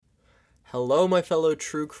Hello, my fellow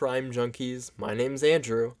true crime junkies. My name's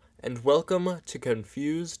Andrew, and welcome to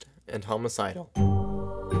Confused and Homicidal.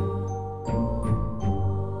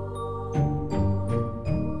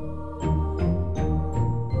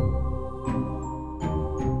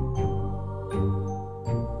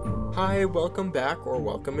 Hi, welcome back, or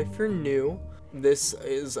welcome if you're new. This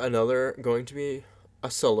is going to be a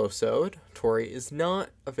solo-sode. Tori is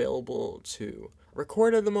not available to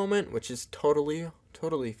record at the moment, which is totally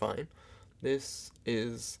fine. This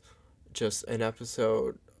is just an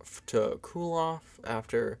episode to cool off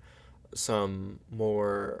after some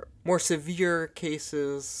more severe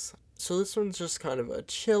cases. So this one's just kind of a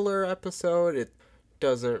chiller episode.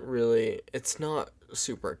 It's not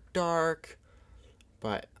super dark,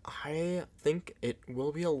 but I think it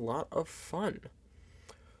will be a lot of fun.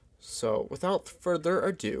 So without further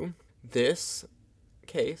ado, this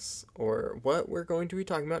case, or what we're going to be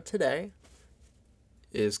talking about today,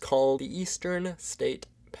 is called the Eastern State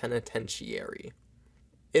Penitentiary.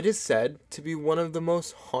 It is said to be one of the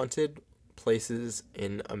most haunted places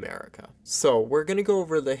in America. So we're going to go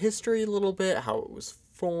over the history a little bit, how it was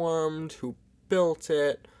formed, who built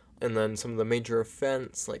it, and then some of the major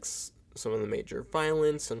events, like some of the major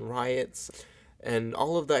violence and riots, and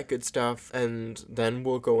all of that good stuff. And then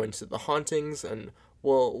we'll go into the hauntings, and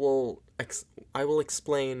I will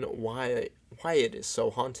explain why it is so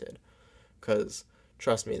haunted. Because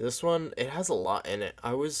trust me, this one, it has a lot in it.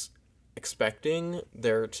 I was expecting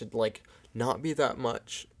there to, not be that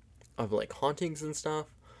much of, hauntings and stuff,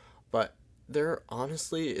 but there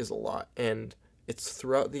honestly is a lot, and it's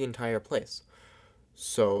throughout the entire place.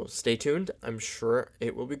 So stay tuned. I'm sure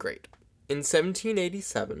it will be great. In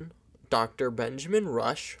 1787, Dr. Benjamin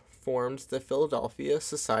Rush formed the Philadelphia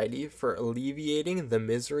Society for Alleviating the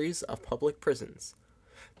Miseries of Public Prisons.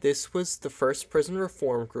 This was the first prison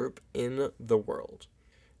reform group in the world,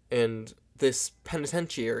 and this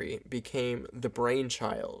penitentiary became the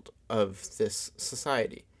brainchild of this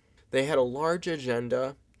society. They had a large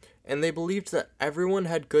agenda, and they believed that everyone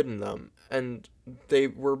had good in them, and they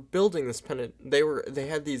were building this they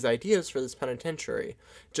had these ideas for this penitentiary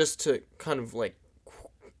just to kind of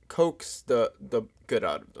coax the good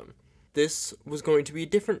out of them. This was going to be a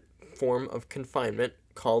different form of confinement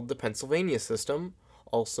called the Pennsylvania system,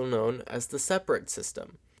 also known as the separate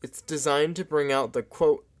system. It's designed to bring out the,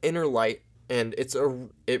 quote, inner light, and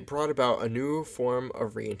it brought about a new form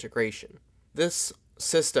of reintegration. This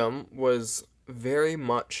system was very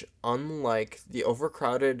much unlike the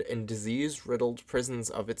overcrowded and disease-riddled prisons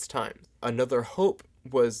of its time. Another hope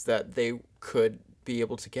was that they could be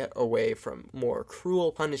able to get away from more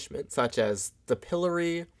cruel punishment, such as the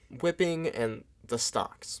pillory, whipping, and the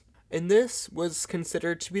stocks. And this was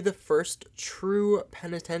considered to be the first true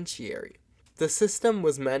penitentiary. The system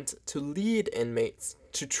was meant to lead inmates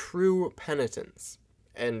to true penitence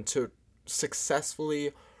and to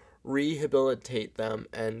successfully rehabilitate them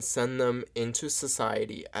and send them into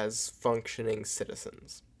society as functioning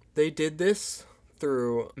citizens. They did this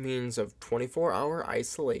through means of 24-hour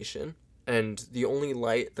isolation, and the only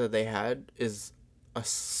light that they had is a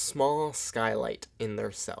small skylight in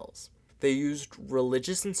their cells. They used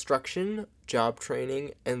religious instruction, job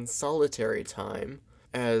training, and solitary time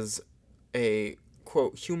as a,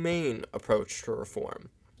 quote, humane approach to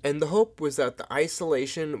reform. And the hope was that the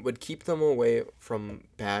isolation would keep them away from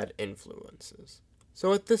bad influences.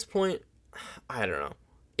 So at this point, I don't know.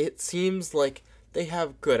 It seems like they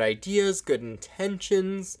have good ideas, good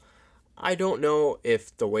intentions. I don't know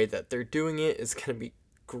if the way that they're doing it is going to be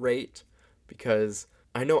great, because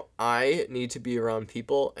I know I need to be around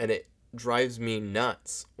people, and it drives me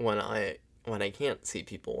nuts when I can't see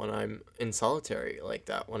people, when I'm in solitary like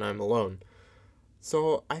that, when I'm alone.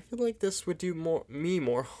 So I feel like this would do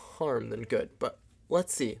more harm than good, but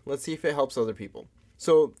let's see if it helps other people.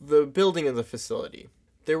 So the building of the facility.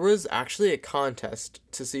 There was actually a contest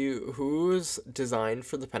to see whose design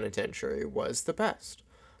for the penitentiary was the best,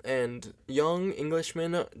 and young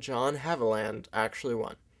Englishman John Haviland actually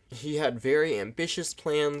won. He had very ambitious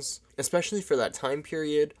plans, especially for that time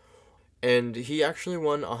period, and he actually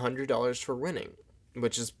won $100 for winning,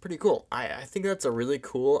 which is pretty cool. I think that's a really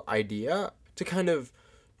cool idea to kind of,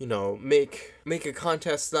 make a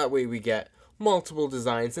contest. That way we get multiple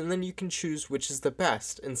designs, and then you can choose which is the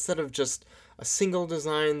best, instead of just a single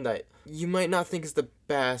design that you might not think is the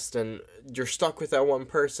best, and you're stuck with that one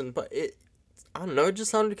person, but it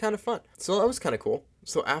just sounded kind of fun. So that was kind of cool.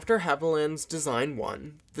 So after Haviland's design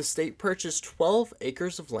won, the state purchased 12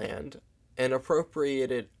 acres of land and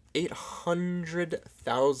appropriated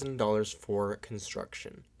 $800,000 for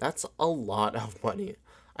construction. That's a lot of money.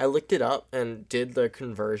 I looked it up and did the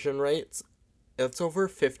conversion rates, That's over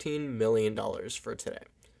 $15 million for today,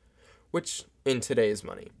 which in today's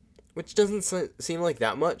money, which doesn't seem like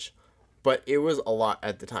that much, but it was a lot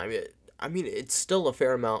at the time. It's still a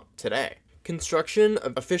fair amount today. Construction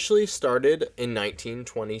officially started in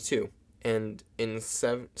 1922, and in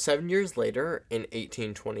 7 years later, in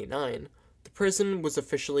 1829, the prison was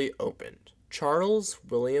officially opened. Charles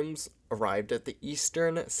Williams arrived at the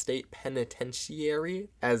Eastern State Penitentiary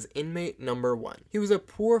as inmate number 1. He was a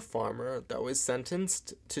poor farmer that was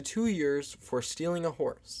sentenced to 2 years for stealing a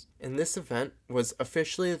horse. And this event was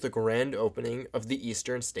officially the grand opening of the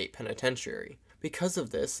Eastern State Penitentiary. Because of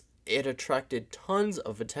this, it attracted tons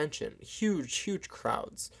of attention, huge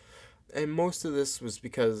crowds. And most of this was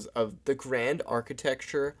because of the grand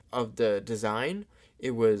architecture of the design.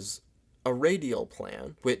 It was a radial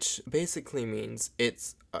plan, which basically means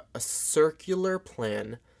it's a circular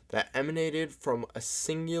plan that emanated from a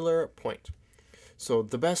singular point. So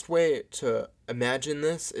the best way to imagine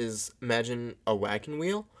this is imagine a wagon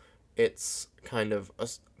wheel. It's kind of a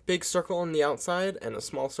big circle on the outside and a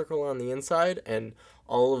small circle on the inside, and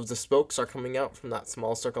all of the spokes are coming out from that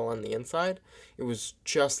small circle on the inside. It was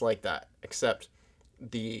just like that, except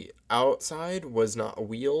the outside was not a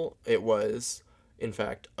wheel. It was, in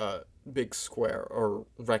fact, a big square or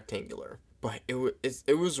rectangular. But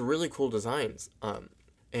it was really cool designs.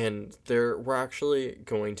 And we're actually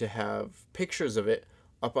going to have pictures of it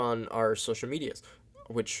up on our social medias,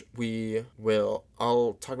 which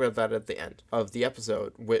I'll talk about that at the end of the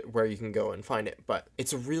episode where you can go and find it. But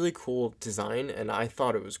it's a really cool design, and I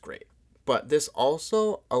thought it was great. But this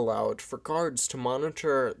also allowed for guards to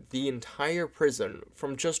monitor the entire prison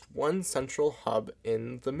from just one central hub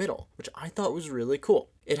in the middle, which I thought was really cool.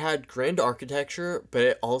 It had grand architecture, but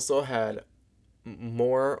it also had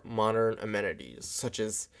more modern amenities, such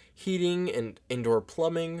as heating and indoor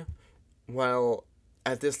plumbing, while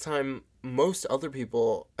at this time, most other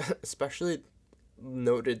people, especially,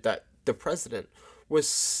 noted that the president was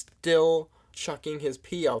still chucking his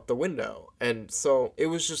pee out the window. And so it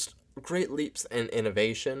was just great leaps in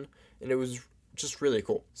innovation, and it was just really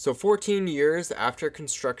cool. So 14 years after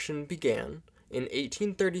construction began, in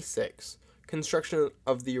 1836, construction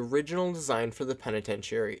of the original design for the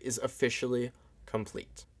penitentiary is officially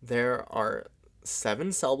complete. There are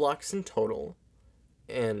 7 cell blocks in total,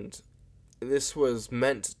 and this was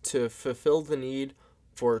meant to fulfill the need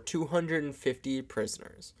for 250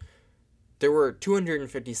 prisoners. There were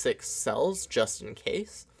 256 cells just in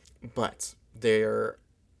case, but there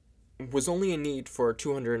was only a need for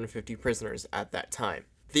 250 prisoners at that time.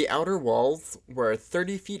 The outer walls were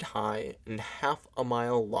 30 feet high and half a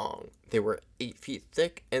mile long. They were 8 feet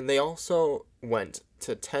thick, and they also went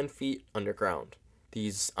to 10 feet underground.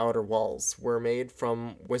 These outer walls were made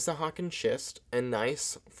from Wissahickon schist and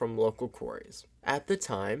gneiss from local quarries. At the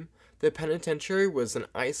time, the penitentiary was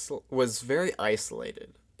very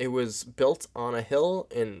isolated. It was built on a hill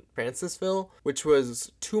in Francisville, which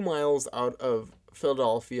was 2 miles out of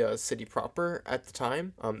Philadelphia city proper at the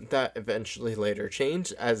time. That eventually later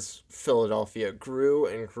changed as Philadelphia grew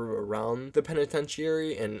and grew around the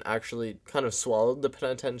penitentiary and actually kind of swallowed the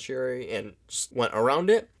penitentiary and just went around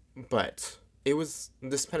it. But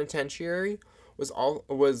this penitentiary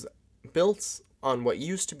was built on what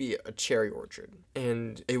used to be a cherry orchard,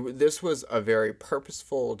 and this was a very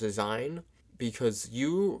purposeful design because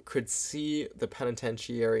you could see the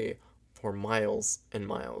penitentiary for miles and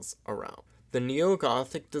miles around. The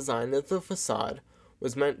neo-Gothic design of the facade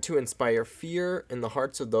was meant to inspire fear in the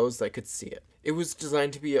hearts of those that could see it. It was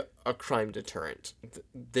designed to be a crime deterrent.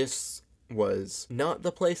 This was not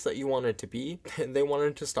the place that you wanted to be. They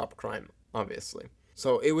wanted to stop crime, obviously.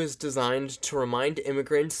 So it was designed to remind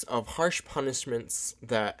immigrants of harsh punishments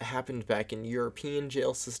that happened back in European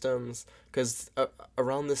jail systems, because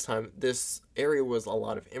around this time, this area was a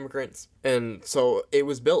lot of immigrants. And so it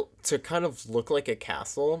was built to kind of look like a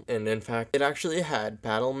castle, and in fact, it actually had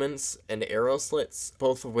battlements and arrow slits,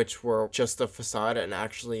 both of which were just a facade and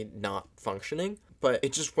actually not functioning. But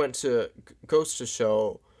it just goes to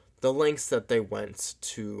show the lengths that they went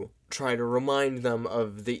to try to remind them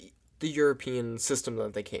of the European system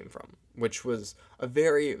that they came from, which was a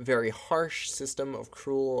very, very harsh system of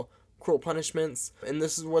cruel punishments. And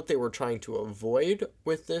this is what they were trying to avoid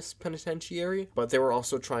with this penitentiary, but they were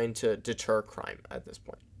also trying to deter crime at this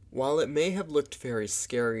point. While it may have looked very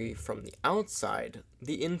scary from the outside,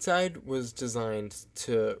 the inside was designed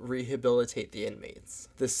to rehabilitate the inmates.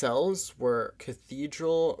 The cells were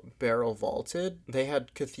cathedral barrel vaulted. They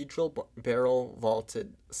had cathedral barrel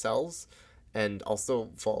vaulted cells and also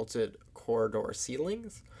vaulted corridor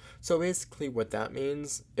ceilings. So basically what that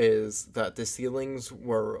means is that the ceilings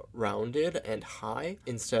were rounded and high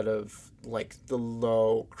instead of like the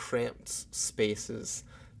low, cramped spaces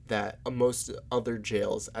that most other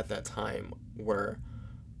jails at that time were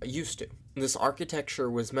used to. This architecture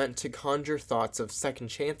was meant to conjure thoughts of second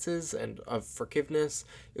chances and of forgiveness.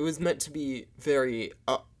 It was meant to be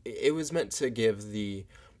it was meant to give the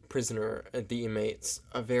prisoner and the inmates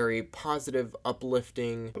a very positive,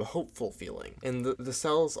 uplifting, hopeful feeling. And the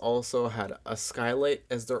cells also had a skylight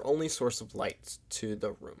as their only source of light to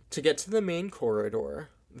the room. To get to the main corridor,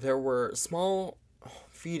 there were small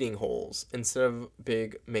feeding holes instead of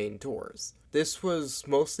big main doors. This was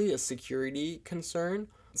mostly a security concern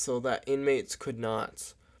so that inmates could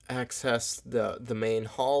not access the main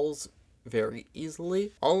halls very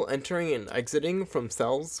easily. All entering and exiting from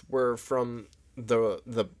cells were from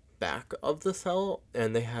the back of the cell,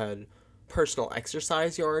 and they had personal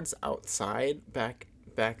exercise yards outside back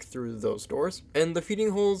through those doors. And the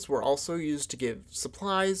feeding holes were also used to give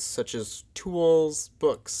supplies such as tools,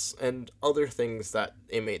 books, and other things that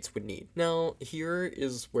inmates would need. Now, here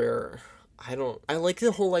is where I like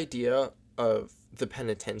the whole idea of the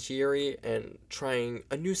penitentiary and trying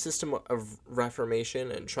a new system of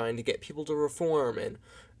reformation and trying to get people to reform and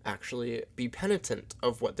actually be penitent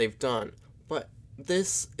of what they've done. But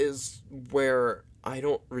this is where I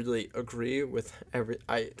don't really agree with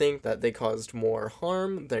I think that they caused more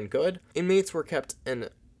harm than good. Inmates were kept in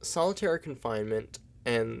solitary confinement,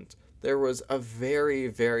 and there was a very,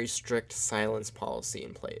 very strict silence policy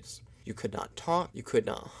in place. You could not talk, you could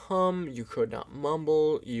not hum, you could not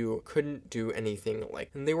mumble, you couldn't do anything like.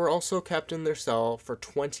 And they were also kept in their cell for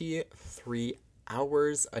 23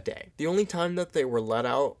 hours a day. The only time that they were let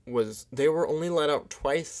out was they were only let out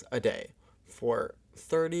twice a day for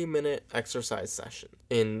 30-minute exercise sessions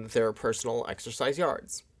in their personal exercise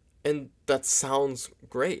yards. And that sounds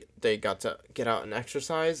great. They got to get out and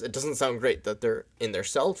exercise. It doesn't sound great that they're in their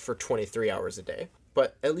cell for 23 hours a day,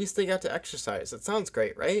 but at least they got to exercise. It sounds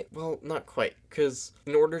great, right? Well, not quite, because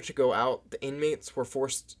in order to go out, the inmates were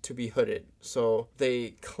forced to be hooded. So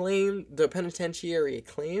the penitentiary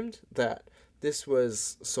claimed that this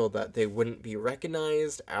was so that they wouldn't be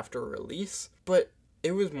recognized after release, but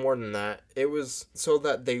it was more than that. It was so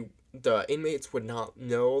that the inmates would not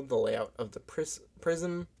know the layout of the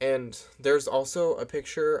prison. And there's also a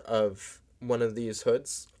picture of one of these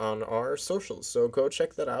hoods on our socials, so go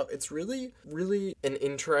check that out. It's really, really an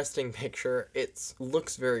interesting picture. It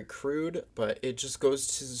looks very crude, but it just goes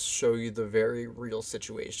to show you the very real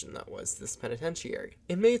situation that was this penitentiary.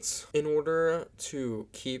 Inmates, in order to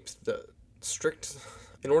keep the strict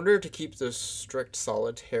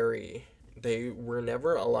solitary, they were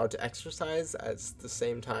never allowed to exercise at the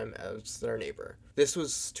same time as their neighbor. This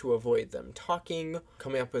was to avoid them talking,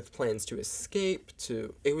 coming up with plans to escape,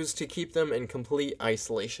 it was to keep them in complete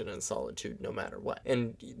isolation and solitude no matter what.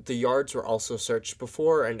 And the yards were also searched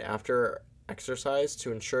before and after exercise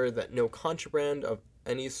to ensure that no contraband of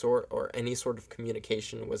any sort or any sort of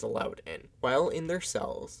communication was allowed in. While in their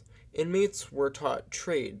cells, inmates were taught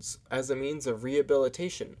trades as a means of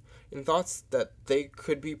rehabilitation, in thoughts that they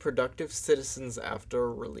could be productive citizens after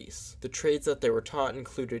release. The trades that they were taught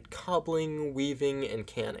included cobbling, weaving, and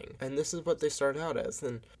canning. And this is what they started out as.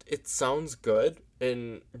 And it sounds good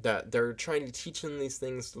in that they're trying to teach them these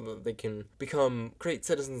things so that they can become great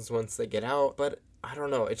citizens once they get out, but I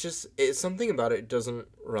don't know, it's something about it doesn't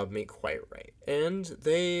rub me quite right. And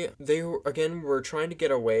they again were trying to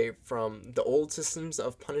get away from the old systems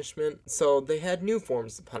of punishment, so they had new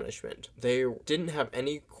forms of punishment. They didn't have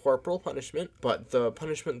any corporal punishment, but the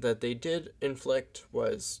punishment that they did inflict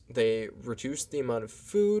was they reduced the amount of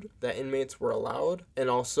food that inmates were allowed,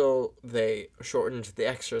 and also they shortened the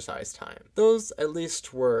exercise time. Those at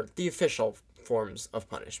least were the official forms of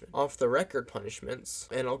punishment. Off the record punishments,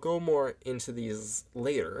 and I'll go more into these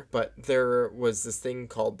later, but there was this thing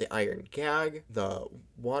called the iron gag, the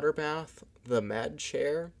water bath, the mad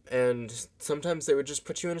chair, and sometimes they would just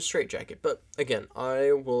put you in a straitjacket. But again,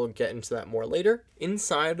 I will get into that more later.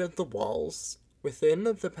 Inside of the walls, within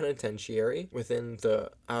the penitentiary, within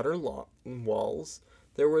the outer walls,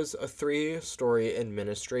 there was a 3-story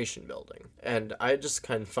administration building. And I just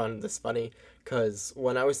kind of found this funny because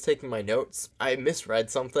when I was taking my notes, I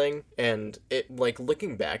misread something, and it, like,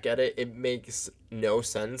 looking back at it, it makes no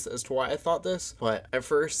sense as to why I thought this. But at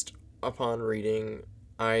first, upon reading,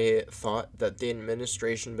 I thought that the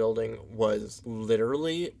administration building was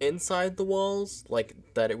literally inside the walls, like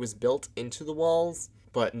that it was built into the walls.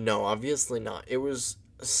 But no, obviously not. It was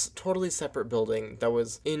totally separate building that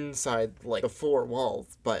was inside like the four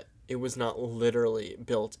walls, but it was not literally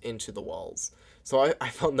built into the walls. So I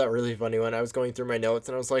found that really funny when I was going through my notes,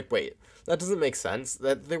 and I was like, wait, that doesn't make sense.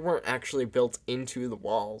 That they weren't actually built into the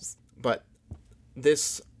walls. But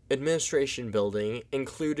this administration building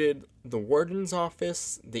included the warden's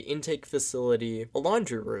office, the intake facility, a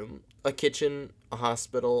laundry room, a kitchen, a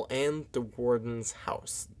hospital, and the warden's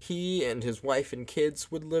house. He and his wife and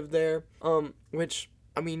kids would live there, which,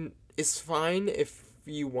 I mean, is fine if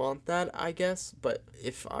you want that, I guess, but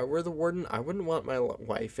if I were the warden, I wouldn't want my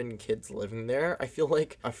wife and kids living there. I feel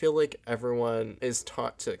like everyone is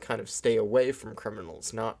taught to kind of stay away from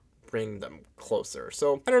criminals, not bring them closer.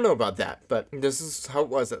 So I don't know about that, but this is how it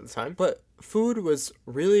was at the time. But food was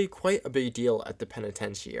really quite a big deal at the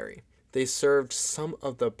penitentiary. They served some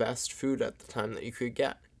of the best food at the time that you could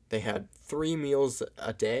get. They had 3 meals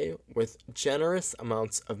a day with generous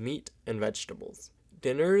amounts of meat and vegetables.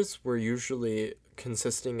 Dinners were usually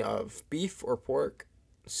consisting of beef or pork,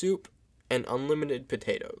 soup, and unlimited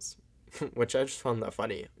potatoes, which I just found that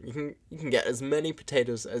funny. You can get as many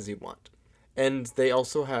potatoes as you want. And they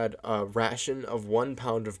also had a ration of 1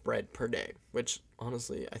 pound of bread per day, which,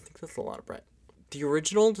 honestly, I think that's a lot of bread. The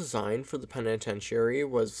original design for the penitentiary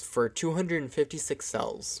was for 256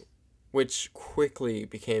 cells, which quickly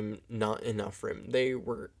became not enough room. They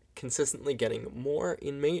were consistently getting more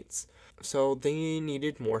inmates, so they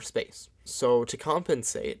needed more space. So to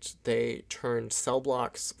compensate, they turned cell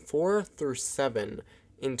blocks 4 through 7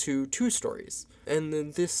 into 2 stories. And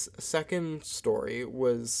then this second story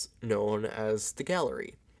was known as the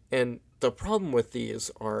gallery. And the problem with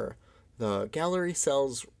these are the gallery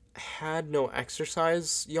cells had no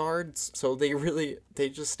exercise yards, so they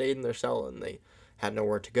just stayed in their cell and they had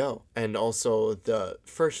nowhere to go. And also the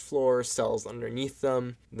first floor cells underneath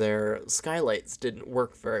them, their skylights didn't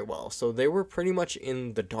work very well, so they were pretty much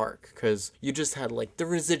in the dark because you just had like the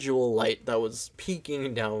residual light that was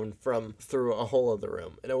peeking down from through a whole other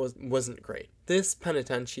room, and it wasn't great. This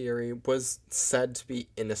penitentiary was said to be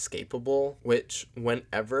inescapable, which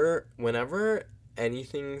whenever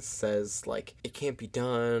anything says like it can't be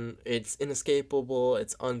done, it's inescapable,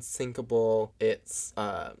 it's unsinkable, it's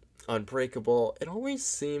unbreakable, it always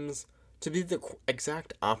seems to be the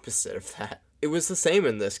exact opposite of that. It was the same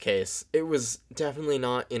in this case. It was definitely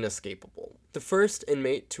not inescapable. The first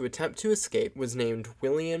inmate to attempt to escape was named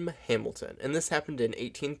William Hamilton, and this happened in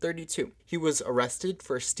 1832. He was arrested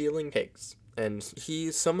for stealing pigs, and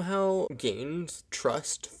he somehow gained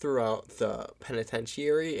trust throughout the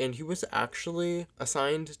penitentiary, and he was actually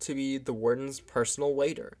assigned to be the warden's personal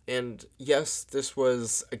waiter. And yes, this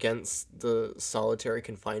was against the solitary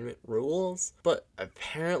confinement rules, but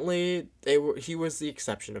apparently he was the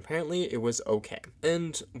exception. Apparently it was okay.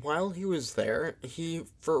 And while he was there, he,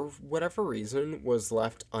 for whatever reason, was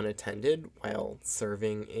left unattended while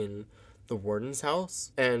serving in the warden's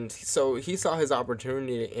house, and so he saw his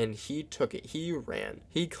opportunity and he took it. He ran.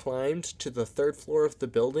 He climbed to the 3rd floor of the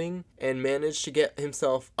building and managed to get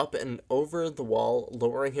himself up and over the wall,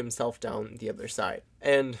 lowering himself down the other side.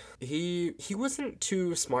 And he wasn't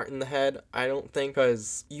too smart in the head, I don't think,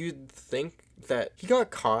 because you'd think that he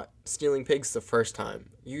got caught stealing pigs the first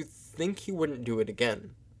time. You'd think he wouldn't do it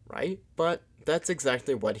again, right? But that's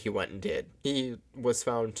exactly what he went and did. He was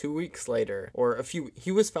found 2 weeks later,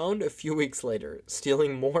 he was found a few weeks later,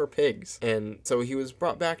 stealing more pigs. And so he was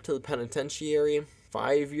brought back to the penitentiary.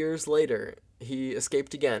 5 years later, he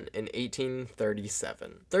escaped again in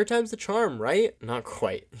 1837. 3rd time's the charm, right? Not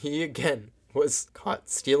quite. He again was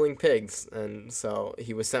caught stealing pigs, and so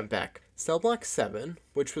he was sent back. Cell Block 7,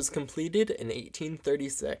 which was completed in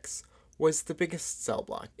 1836, was the biggest cell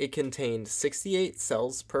block. It contained 68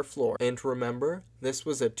 cells per floor, and remember, this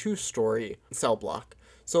was a 2-story cell block,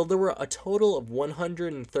 so there were a total of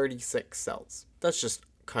 136 cells. That's just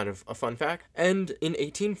kind of a fun fact. And in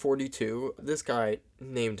 1842, this guy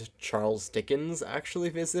named Charles Dickens actually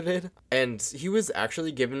visited, and he was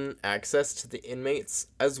actually given access to the inmates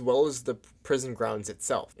as well as the prison grounds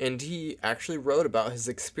itself, and he actually wrote about his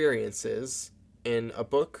experiences in a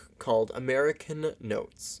book called American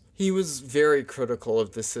Notes. He was very critical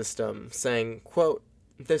of the system, saying, quote,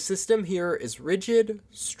 "The system here is rigid,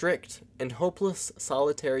 strict, and hopeless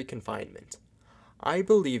solitary confinement. I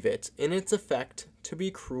believe it, in its effect, to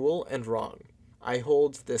be cruel and wrong. I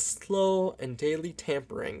hold this slow and daily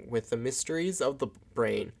tampering with the mysteries of the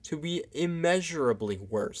brain to be immeasurably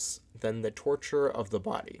worse than the torture of the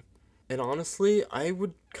body." And honestly, I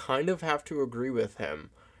would kind of have to agree with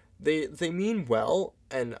him. They mean well,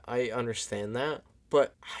 and I understand that,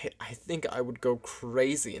 but I think I would go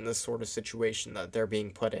crazy in this sort of situation that they're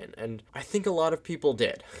being put in, and I think a lot of people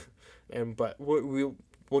did. But we'll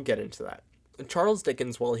we'll get into that. Charles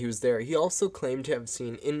Dickens, while he was there, he also claimed to have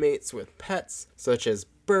seen inmates with pets, such as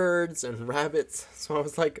birds and rabbits. So I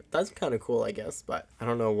was like, that's kind of cool, I guess, but I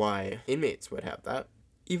don't know why inmates would have that.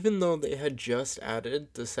 Even though they had just added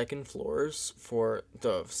the second floors for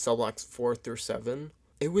the cell blocks 4 through 7,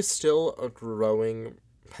 it was still a growing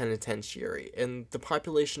penitentiary, and the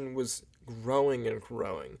population was growing and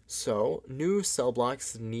growing. So new cell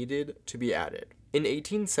blocks needed to be added. In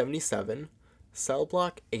 1877, cell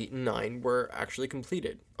block 8 and 9 were actually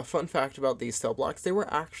completed. A fun fact about these cell blocks, they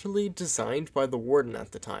were actually designed by the warden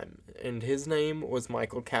at the time, and his name was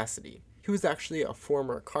Michael Cassidy. He was actually a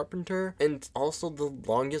former carpenter and also the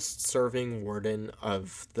longest serving warden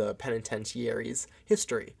of the penitentiary's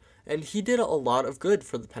history. And he did a lot of good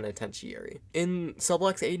for the penitentiary. In cell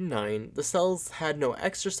blocks 8 and 9, the cells had no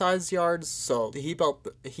exercise yards, so he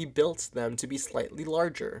built them to be slightly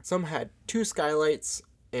larger. Some had 2 skylights,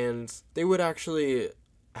 and they would actually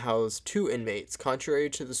house 2 inmates,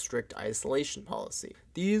 contrary to the strict isolation policy.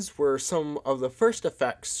 These were some of the first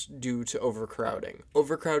effects due to overcrowding.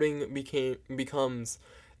 Overcrowding becomes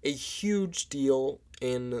a huge deal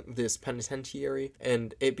in this penitentiary,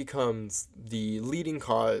 and it becomes the leading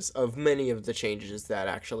cause of many of the changes that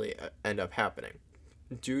actually end up happening.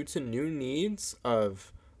 Due to new needs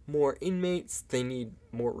of more inmates, they need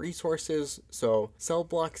more resources, so cell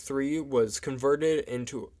block 3 was converted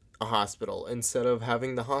into a hospital. Instead of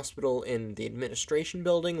having the hospital in the administration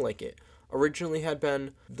building like it originally had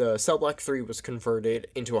been, the cell block 3 was converted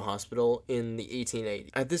into a hospital in the 1880s.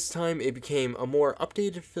 At this time, it became a more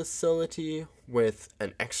updated facility with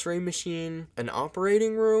an x-ray machine, an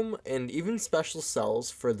operating room, and even special cells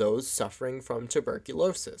for those suffering from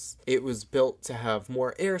tuberculosis. It was built to have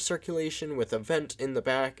more air circulation with a vent in the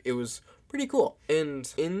back. It was pretty cool.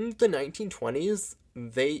 And in the 1920s,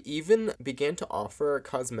 they even began to offer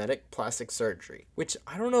cosmetic plastic surgery, which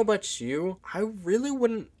I don't know about you, I really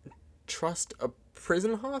wouldn't trust a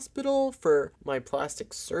prison hospital for my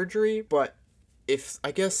plastic surgery, but if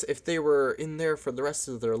they were in there for the rest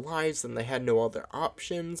of their lives and they had no other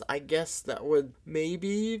options, I guess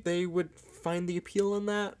maybe they would find the appeal in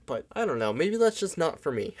that, but I don't know, maybe that's just not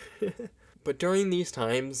for me. But during these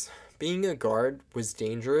times, being a guard was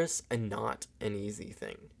dangerous and not an easy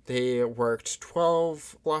thing. They worked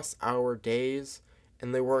 12-plus-hour days,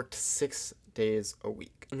 and they worked 6 days a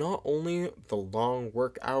week. Not only the long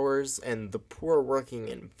work hours and the poor working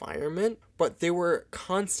environment, but they were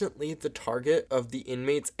constantly the target of the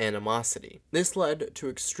inmates' animosity. This led to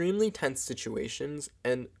extremely tense situations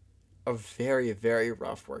and a very, very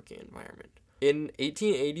rough working environment. In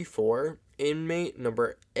 1884, inmate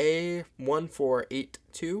number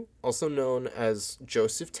A1482, also known as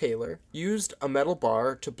Joseph Taylor, used a metal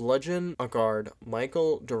bar to bludgeon a guard,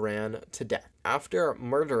 Michael Duran, to death. After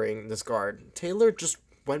murdering this guard, Taylor just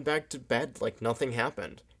went back to bed like nothing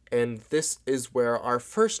happened. And this is where our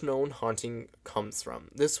first known haunting comes from.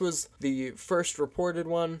 This was the first reported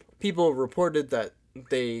one. People reported that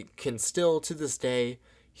they can still, to this day,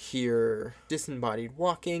 hear disembodied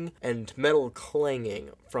walking and metal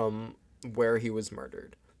clanging from where he was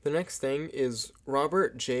murdered. The next thing is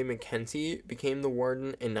Robert J. McKenty became the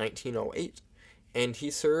warden in 1908, and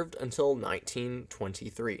he served until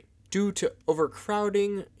 1923. Due to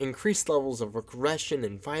overcrowding, increased levels of aggression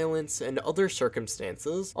and violence, and other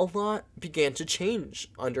circumstances, a lot began to change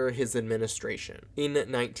under his administration. In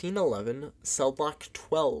 1911, cell block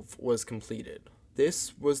 12 was completed.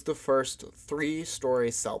 This was the first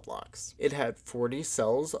 3-story cell blocks. It had 40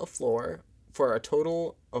 cells a floor for a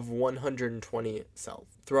total of 120 cells.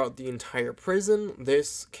 Throughout the entire prison,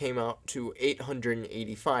 this came out to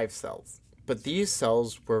 885 cells. But these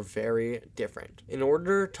cells were very different. In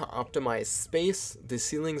order to optimize space, the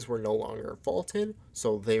ceilings were no longer vaulted,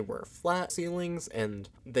 so they were flat ceilings, and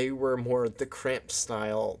they were more the cramped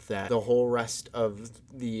style that the whole rest of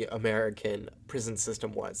the American prison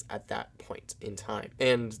system was at that point in time.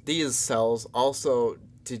 And these cells also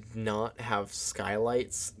did not have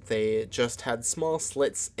skylights. They just had small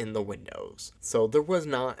slits in the windows. So there was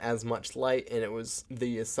not as much light, and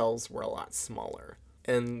the cells were a lot smaller.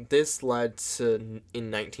 And this led to, in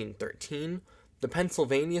 1913, the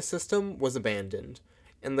Pennsylvania system was abandoned,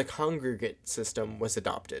 and the congregate system was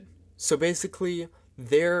adopted. So basically,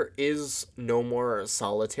 there is no more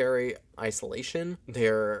solitary isolation.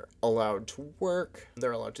 They're allowed to work,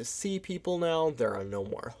 they're allowed to see people now, there are no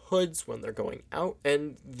more hoods when they're going out,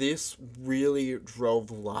 and this really drove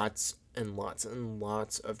lots and lots and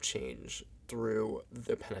lots of change through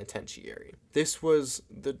the penitentiary. This was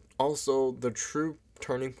also the true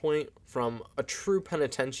turning point from a true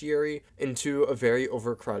penitentiary into a very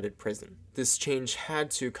overcrowded prison. This change had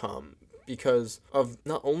to come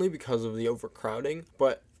not only because of the overcrowding,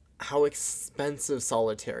 but how expensive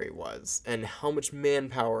solitary was and how much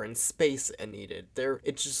manpower and space it needed.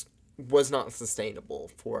 It just was not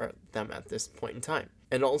sustainable for them at this point in time.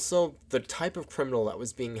 And also, the type of criminal that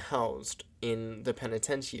was being housed in the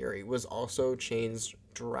penitentiary was also changed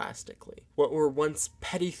drastically. What were once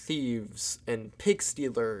petty thieves and pig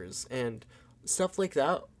stealers and stuff like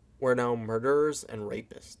that were now murderers and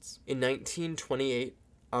rapists. In 1928,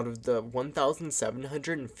 out of the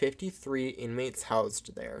 1,753 inmates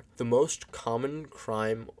housed there, the most common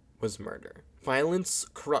crime was murder. Violence,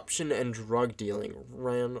 corruption, and drug dealing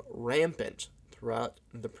ran rampant throughout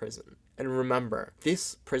the prison. And remember,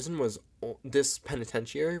 this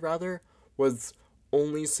penitentiary was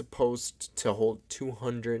only supposed to hold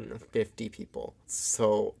 250 people.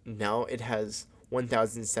 So now it has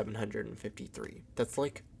 1,753. That's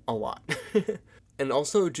like a lot. And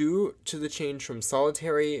also, due to the change from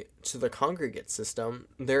solitary to the congregate system,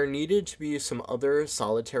 there needed to be some other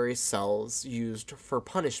solitary cells used for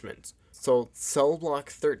punishment. So, cell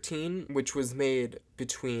block 13, which was made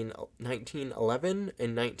between 1911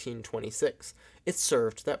 and 1926, it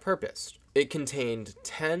served that purpose. It contained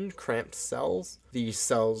 10 cramped cells. These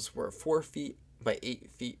cells were 4 feet by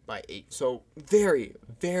 8 feet by 8. So very,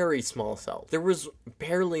 very small cells. There was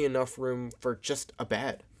barely enough room for just a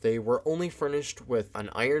bed. They were only furnished with an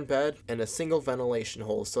iron bed and a single ventilation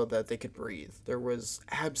hole so that they could breathe. There was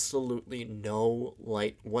absolutely no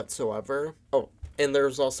light whatsoever. Oh, and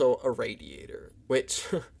there's also a radiator, which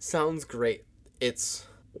sounds great. It's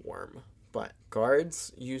warm. But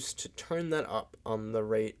guards used to turn that up on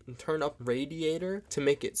the turn up radiator to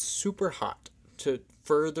make it super hot to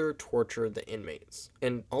further torture the inmates.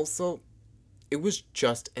 And also, it was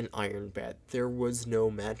just an iron bed. There was no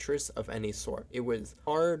mattress of any sort. It was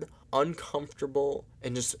hard, uncomfortable,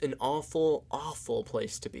 and just an awful, awful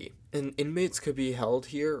place to be. And inmates could be held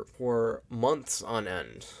here for months on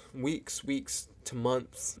end. Weeks to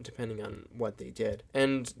months, depending on what they did.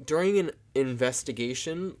 And during an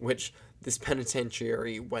investigation, which this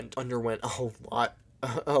penitentiary underwent a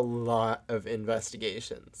lot of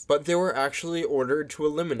investigations. But they were actually ordered to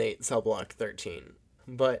eliminate cell block 13.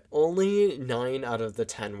 But only 9 out of the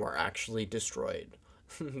 10 were actually destroyed.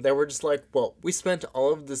 They were just like, well, we spent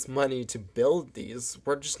all of this money to build these.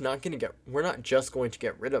 We're not just going to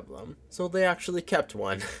get rid of them. So they actually kept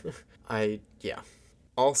one.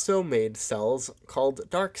 Also made cells called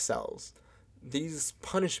dark cells. These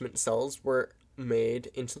punishment cells were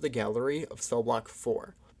made into the gallery of cell block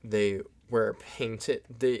 4. They were painted,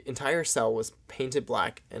 the entire cell was painted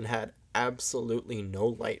black and had absolutely no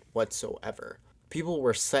light whatsoever. People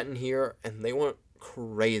were set in here and they went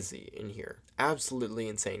crazy in here. Absolutely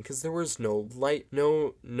insane, because there was no light,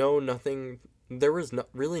 nothing. There was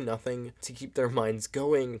really nothing to keep their minds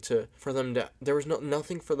going there was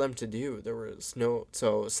nothing for them to do.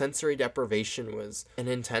 So sensory deprivation was an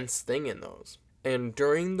intense thing in those. And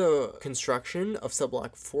during the construction of cell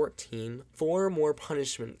block 14, 4 more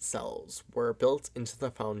punishment cells were built into the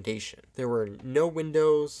foundation. There were no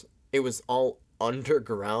windows, it was all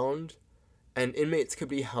underground, and inmates could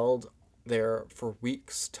be held there for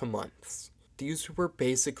weeks to months. These were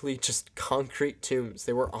basically just concrete tombs.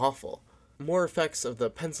 They were awful. More effects of the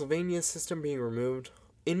Pennsylvania system being removed.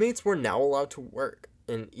 Inmates were now allowed to work,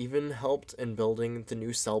 and even helped in building the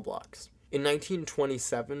new cell blocks. In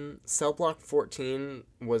 1927, cell block 14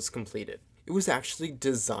 was completed. It was actually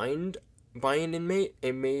designed by an inmate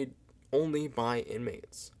and made only by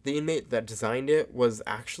inmates. The inmate that designed it was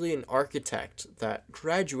actually an architect that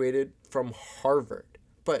graduated from Harvard.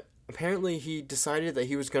 But apparently he decided that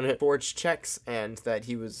he was going to forge checks and that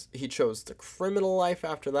he chose the criminal life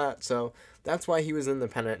after that, so that's why he was in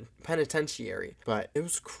the penitentiary. But it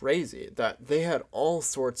was crazy that they had all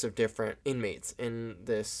sorts of different inmates in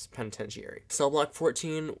this penitentiary. Cell block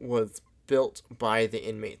 14 was built by the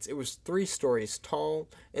inmates. It was 3 stories tall,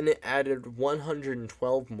 and it added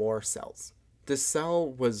 112 more cells. The cell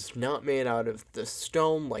was not made out of the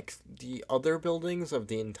stone like the other buildings of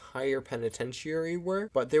the entire penitentiary were,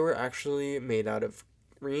 but they were actually made out of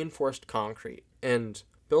reinforced concrete. And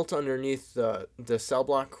built underneath the cell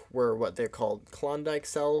block were what they're called Klondike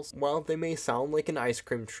cells. While they may sound like an ice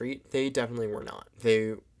cream treat, they definitely were not.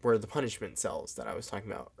 They were the punishment cells that I was talking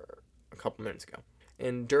about a couple minutes ago.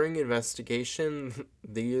 And during investigation,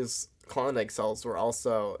 these Klondike cells were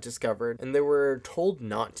also discovered, and they were told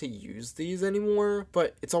not to use these anymore,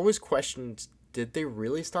 but it's always questioned, did they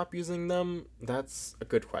really stop using them? That's a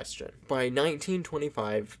good question. By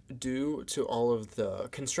 1925, due to all of the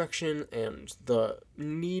construction and the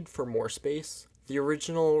need for more space, The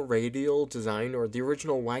original radial design, or the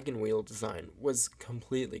original wagon wheel design, was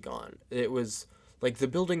completely gone. It was like the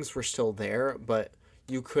buildings were still there, but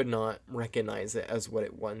you could not recognize it as what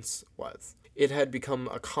it once was. It had become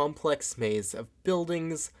a complex maze of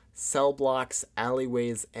buildings, cell blocks,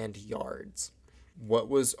 alleyways, and yards. What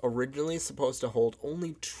was originally supposed to hold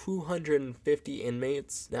only 250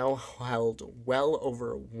 inmates now held well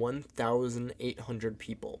over 1,800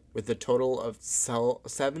 people, with a total of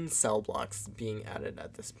 7 cell blocks being added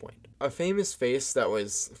at this point. A famous face that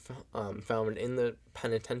was found in the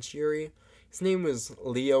penitentiary, his name was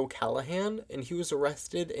Leo Callahan, and he was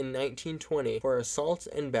arrested in 1920 for assault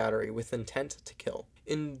and battery with intent to kill.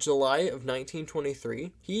 In July of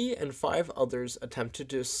 1923, he and 5 others attempted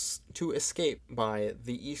to escape by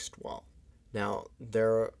the east wall. Now,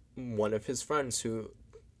 one of his friends who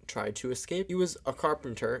tried to escape, he was a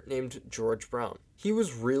carpenter named George Brown. He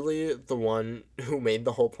was really the one who made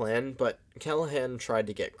the whole plan, but Callahan tried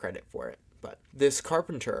to get credit for it. But this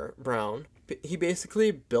carpenter, Brown, he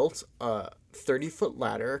basically built a 30-foot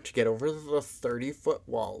ladder to get over the 30-foot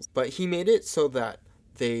walls, but he made it so that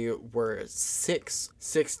they were six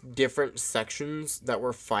different sections that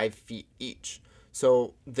were 5 feet each.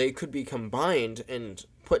 So they could be combined and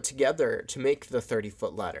put together to make the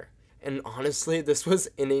 30-foot ladder. And honestly, this was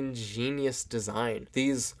an ingenious design.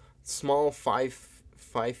 These small 5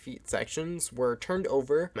 feet sections were turned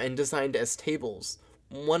over and designed as tables,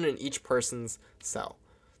 one in each person's cell.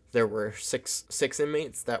 There were six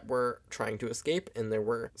inmates that were trying to escape, and there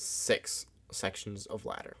were 6 sections of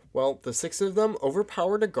ladder. Well, the 6 of them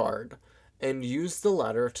overpowered a guard and used the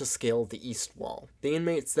ladder to scale the east wall. The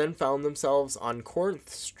inmates then found themselves on Corinth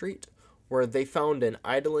Street, where they found an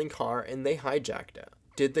idling car and they hijacked it.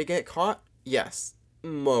 Did they get caught? Yes,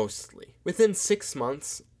 mostly. Within 6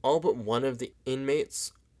 months, all but one of the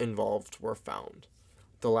inmates involved were found.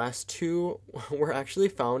 The last 2 were actually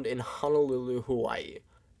found in Honolulu, Hawaii.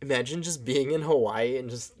 Imagine just being in Hawaii and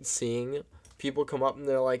just seeing people come up and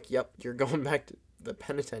they're like, yep, you're going back to the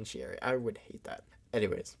penitentiary. I would hate that.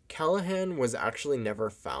 Anyways, Callahan was actually never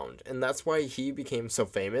found, and that's why he became so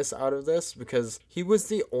famous out of this, because he was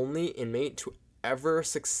the only inmate to ever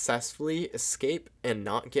successfully escape and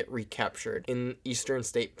not get recaptured in Eastern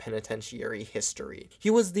State Penitentiary history. He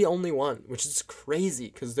was the only one, which is crazy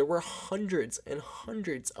because there were hundreds and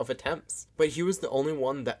hundreds of attempts, but he was the only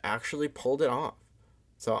one that actually pulled it off.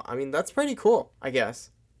 So, I mean, that's pretty cool, I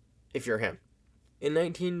guess, if you're him. In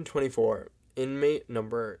 1924, inmate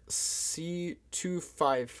number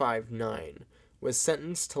C2559 was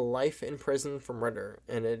sentenced to life in prison for murder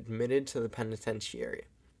and admitted to the penitentiary.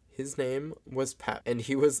 His name was Pep, and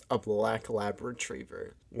he was a black lab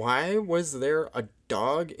retriever. Why was there a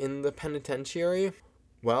dog in the penitentiary?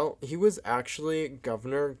 Well, he was actually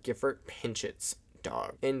Governor Gifford Pinchett's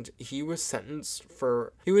dog, and he was sentenced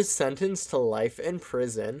to life in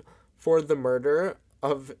prison for the murder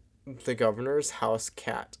of the governor's house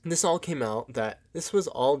cat. This all came out that this was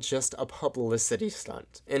all just a publicity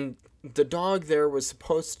stunt, and the dog there was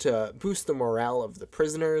supposed to boost the morale of the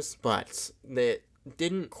prisoners, but it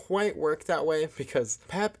didn't quite work that way because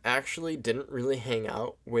Pep actually didn't really hang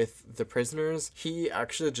out with the prisoners. He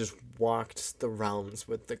actually just walked the rounds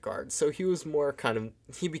with the guards, so he was more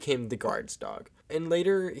he became the guard's dog. And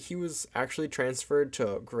later, he was actually transferred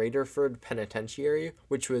to Graterford Penitentiary,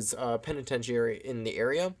 which was a penitentiary in the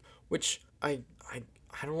area, which I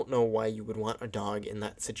don't know why you would want a dog in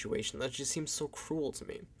that situation. That just seems so cruel to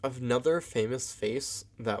me. Another famous face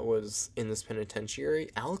that was in this penitentiary,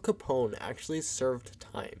 Al Capone actually served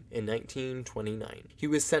time in 1929. He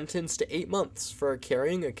was sentenced to 8 months for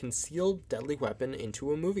carrying a concealed deadly weapon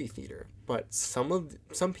into a movie theater. But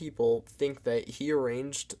some people think that he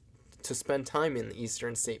arranged to spend time in the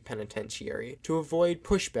Eastern State Penitentiary to avoid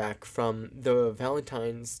pushback from the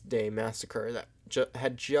Valentine's Day massacre that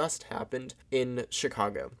had just happened in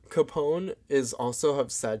Chicago. Capone is also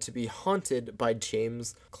said to be haunted by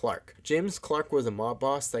James Clark. James Clark was a mob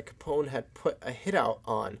boss that Capone had put a hit out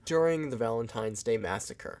on during the Valentine's Day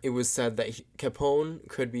massacre. It was said that Capone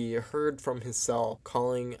could be heard from his cell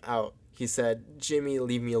calling out. He said, "Jimmy,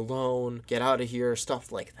 leave me alone, get out of here,"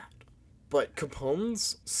 stuff like that. But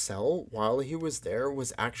Capone's cell, while he was there,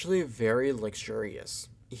 was actually very luxurious.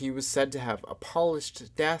 He was said to have a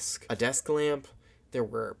polished desk, a desk lamp, there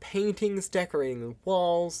were paintings decorating the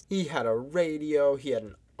walls, he had a radio, he had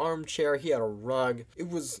an armchair, he had a rug. It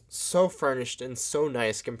was so furnished and so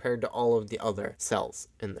nice compared to all of the other cells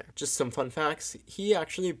in there. Just some fun facts, he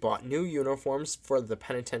actually bought new uniforms for the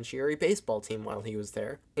penitentiary baseball team while he was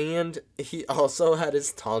there, and he also had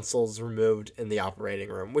his tonsils removed in the operating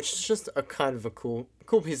room, which is just a kind of a cool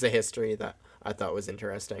piece of history that I thought was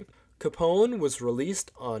interesting. Capone was released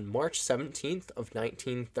on March 17th of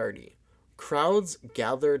 1930. Crowds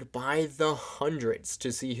gathered by the hundreds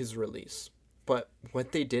to see his release. But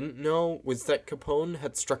what they didn't know was that Capone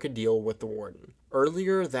had struck a deal with the warden.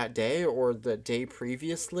 Earlier that day, or the day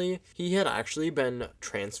previously, he had actually been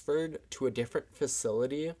transferred to a different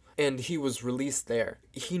facility, and he was released there.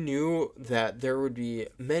 He knew that there would be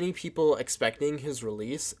many people expecting his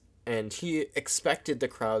release, and he expected the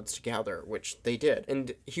crowds to gather, which they did.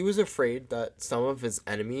 And he was afraid that some of his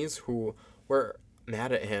enemies who were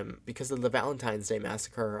mad at him because of the Valentine's Day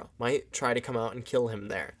massacre might try to come out and kill him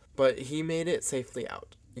there. But he made it safely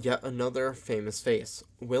out. Yet another famous face,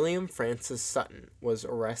 William Francis Sutton, was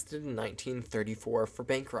arrested in 1934 for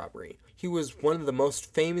bank robbery. He was one of the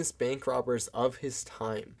most famous bank robbers of his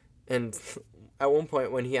time. And at one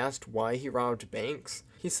point when he asked why he robbed banks,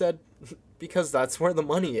 he said, because that's where the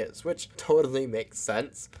money is, which totally makes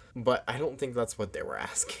sense, but I don't think that's what they were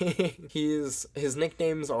asking. His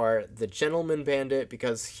nicknames are the Gentleman Bandit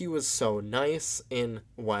because he was so nice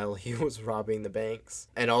while he was robbing the banks,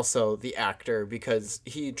 and also the Actor because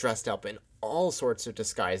he dressed up in all sorts of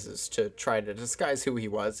disguises to try to disguise who he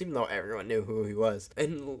was, even though everyone knew who he was.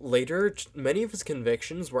 And later, many of his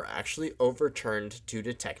convictions were actually overturned due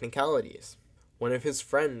to technicalities. One of his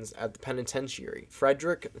friends at the penitentiary,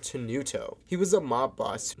 Frederick Tenuto. He was a mob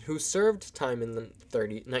boss who served time in the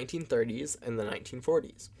 1930s and the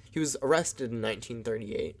 1940s. He was arrested in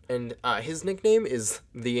 1938, and his nickname is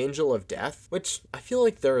the Angel of Death, which I feel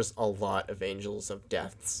like there's a lot of Angels of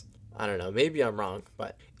Deaths. I don't know, maybe I'm wrong,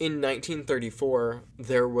 but in 1934,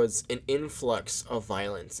 there was an influx of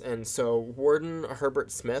violence, and so Warden Herbert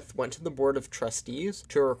Smith went to the Board of Trustees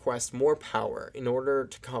to request more power in order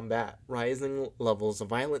to combat rising levels of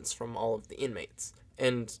violence from all of the inmates.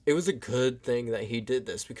 And it was a good thing that he did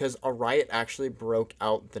this, because a riot actually broke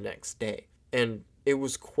out the next day, and it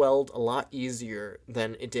was quelled a lot easier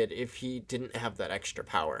than it did if he didn't have that extra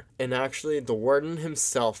power. And actually, the warden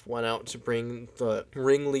himself went out to bring the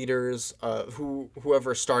ringleaders,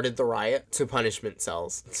 whoever started the riot, to punishment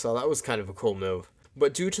cells. So that was kind of a cool move.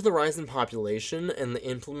 But due to the rise in population and the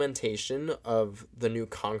implementation of the new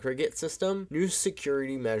congregate system, new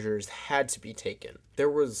security measures had to be taken. There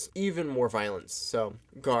was even more violence. So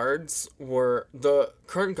the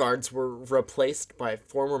current guards were replaced by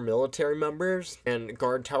former military members, and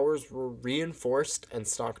guard towers were reinforced and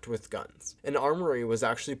stocked with guns. An armory was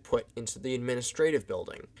actually put into the administrative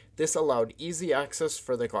building. This allowed easy access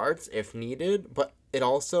for the guards if needed, but it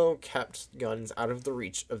also kept guns out of the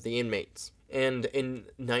reach of the inmates. And in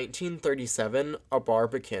 1937, a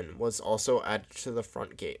barbican was also added to the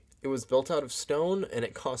front gate. It was built out of stone, and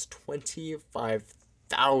it cost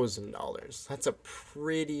 $25,000. That's a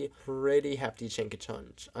pretty hefty chunk of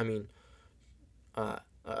change. I mean,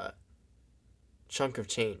 chunk of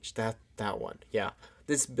change. That one, yeah.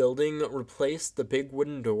 This building replaced the big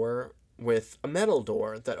wooden door with a metal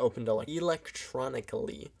door that opened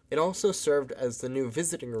electronically. It also served as the new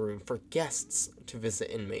visiting room for guests to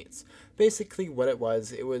visit inmates. Basically what it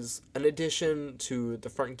was an addition to the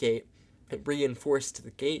front gate. It reinforced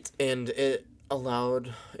the gate, and it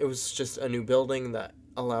was just a new building that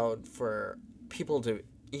allowed for people to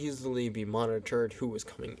easily be monitored who was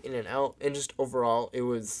coming in and out, and just overall it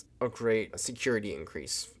was a great security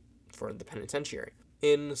increase for the penitentiary.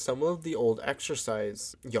 In some of the old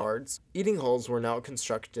exercise yards, eating halls were now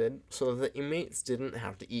constructed so that the inmates didn't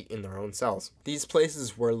have to eat in their own cells. These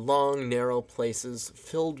places were long, narrow places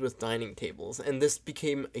filled with dining tables, and this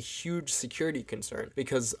became a huge security concern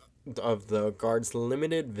because of the guards'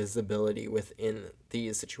 limited visibility within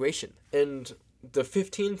the situation. And the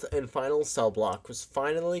 15th and final cell block was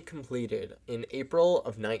finally completed in April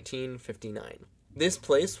of 1959. This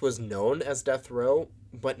place was known as Death Row,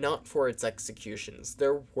 but not for its executions.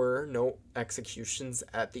 There were no executions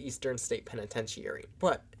at the Eastern State Penitentiary,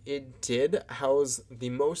 but it did house the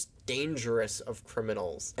most dangerous of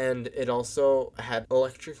criminals, and it also had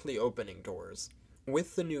electrically opening doors.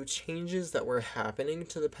 With the new changes that were happening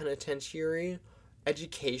to the penitentiary,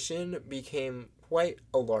 education became quite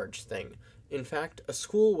a large thing. In fact, a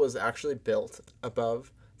school was actually built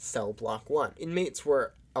above Cell Block 1. Inmates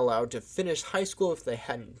were allowed to finish high school if they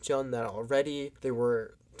hadn't done that already. They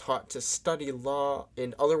were taught to study law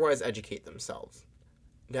and otherwise educate themselves.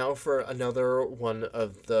 Now for another one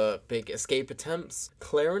of the big escape attempts.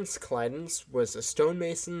 Clarence Clydens was a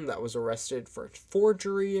stonemason that was arrested for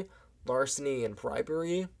forgery, larceny, and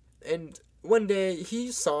bribery. And one day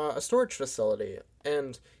he saw a storage facility,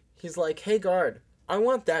 and he's like, "Hey guard, I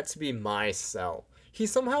want that to be my cell." He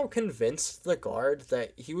somehow convinced the guard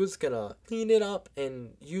that he was gonna clean it up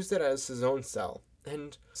and use it as his own cell.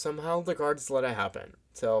 And somehow the guards let it happen.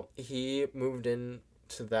 So he moved in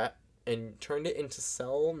to that and turned it into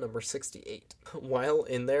cell number 68. While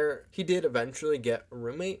in there, he did eventually get a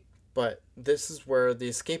roommate, but this is where the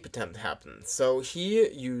escape attempt happened. So he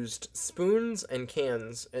used spoons and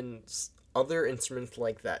cans and other instruments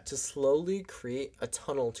like that to slowly create a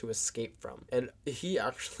tunnel to escape from. And he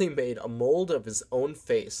actually made a mold of his own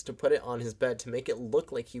face to put it on his bed to make it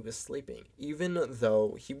look like he was sleeping, even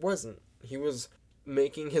though he wasn't. He was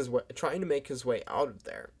trying to make his way out of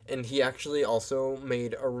there. And he actually also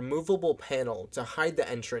made a removable panel to hide the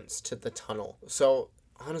entrance to the tunnel. So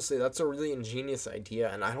honestly, that's a really ingenious idea,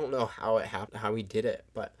 and I don't know how it happened, how he did it,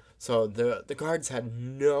 but so the guards had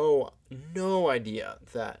no idea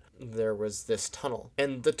that there was this tunnel.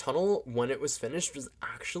 And the tunnel, when it was finished, was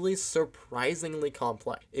actually surprisingly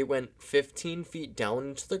complex. It went 15 feet down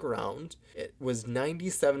into the ground. It was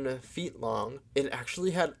 97 feet long. It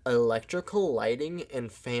actually had electrical lighting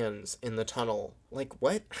and fans in the tunnel. Like,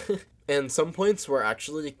 what? And some points were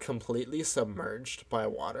actually completely submerged by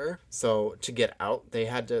water. So to get out, they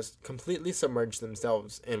had to completely submerge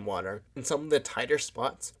themselves in water. And some of the tighter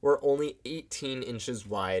spots were only 18 inches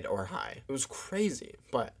wide or high. It was crazy.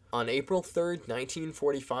 But on April 3rd,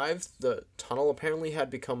 1945, the tunnel apparently had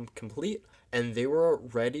become complete and they were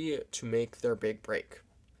ready to make their big break.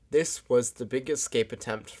 This was the big escape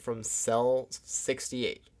attempt from Cell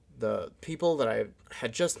 68. The people that I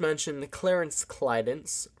had just mentioned, Clarence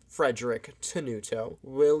Clydance, Frederick Tenuto,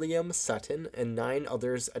 William Sutton, and 9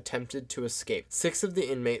 others attempted to escape. 6 of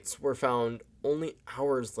the inmates were found only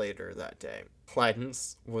hours later that day.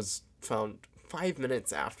 Clydance was found 5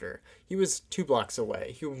 minutes after. He was 2 blocks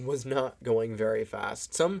away. He was not going very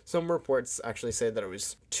fast. Some reports actually say that it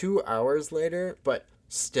was 2 hours later, but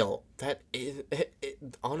still,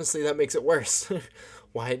 honestly, that makes it worse.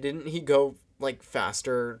 Why didn't he go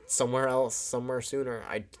faster somewhere else, somewhere sooner?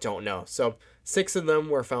 I don't know. So 6 of them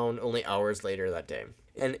were found only hours later that day.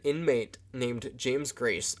 An inmate named James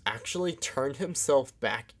Grace actually turned himself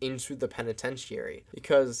back into the penitentiary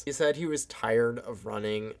because he said he was tired of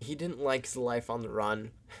running. He didn't like his life on the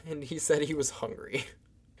run, and he said he was hungry.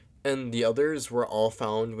 And the others were all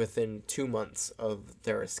found within 2 months of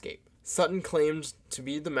their escape. Sutton claimed to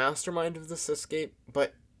be the mastermind of this escape,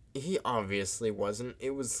 but he obviously wasn't.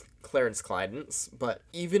 It was Clarence Clydance, but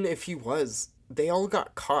even if he was, they all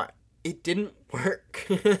got caught. It didn't work.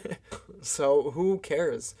 So who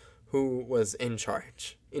cares who was in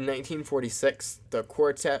charge? In 1946, the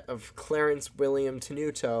quartet of Clarence William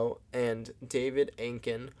Tenuto and David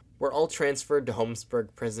Ankin were all transferred to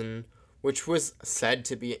Holmesburg Prison, which was said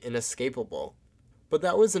to be inescapable. But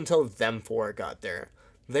that was until them 4 got there.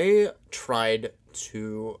 They tried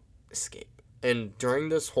to escape. And during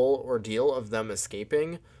this whole ordeal of them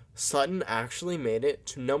escaping, Sutton actually made it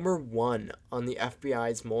to number 1 on the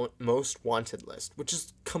FBI's most wanted list, which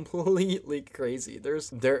is completely crazy.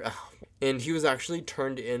 And he was actually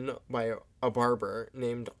turned in by a barber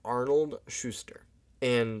named Arnold Schuster.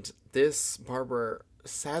 And this barber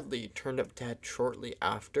sadly turned up dead shortly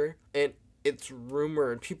after. And it's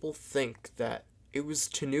rumored, people think that it was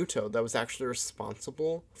Tenuto that was actually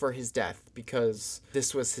responsible for his death because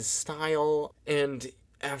this was his style. And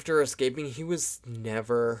after escaping, he was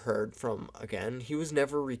never heard from again. He was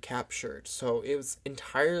never recaptured. So it was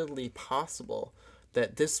entirely possible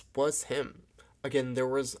that this was him. Again, there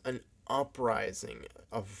was an uprising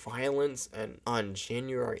of violence and on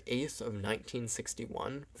January 8th of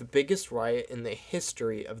 1961, the biggest riot in the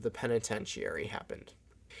history of the penitentiary happened.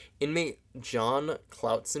 Inmate John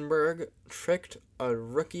Klautzenberg tricked a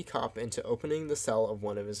rookie cop into opening the cell of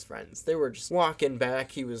one of his friends. They were just walking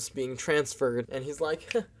back, he was being transferred, and he's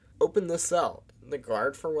like, open the cell. The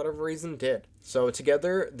guard, for whatever reason, did. So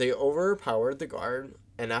together, they overpowered the guard,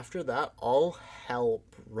 and after that, all hell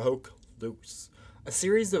broke loose. A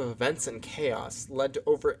series of events and chaos led to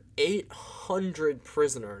over 800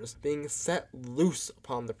 prisoners being set loose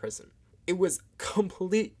upon the prison. It was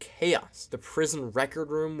complete chaos. The prison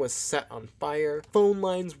record room was set on fire, phone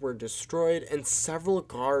lines were destroyed, and several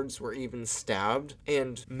guards were even stabbed,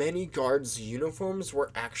 and many guards' uniforms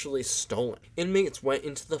were actually stolen. Inmates went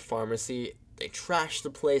into the pharmacy, they trashed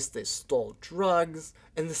the place, they stole drugs,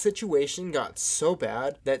 and the situation got so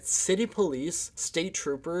bad that city police, state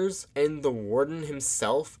troopers, and the warden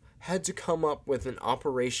himself had to come up with an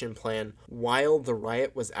operation plan while the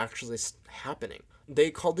riot was actually happening. They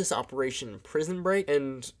called this Operation Prison Break,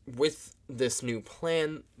 and with this new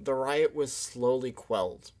plan, the riot was slowly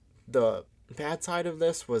quelled. The bad side of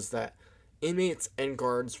this was that inmates and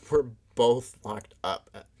guards were both locked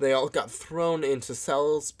up. They all got thrown into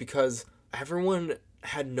cells because everyone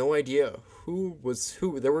had no idea who was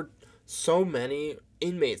who. There were so many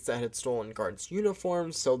inmates that had stolen guards'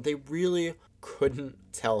 uniforms, so they really couldn't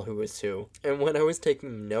tell who was who. And when I was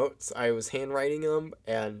taking notes, I was handwriting them,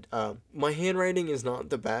 and my handwriting is not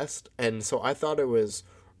the best, and so I thought it was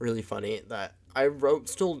really funny that I wrote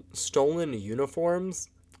stolen uniforms,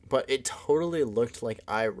 but it totally looked like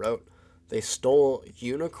I wrote they stole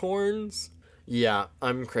unicorns. Yeah,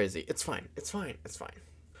 I'm crazy. It's fine. It's fine. It's fine.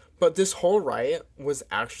 But this whole riot was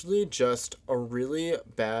actually just a really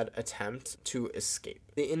bad attempt to escape.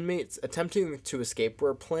 The inmates attempting to escape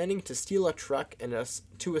were planning to steal a truck and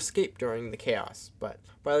to escape during the chaos. But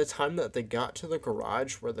by the time that they got to the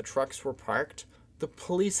garage where the trucks were parked, the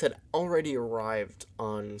police had already arrived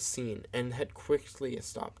on scene and had quickly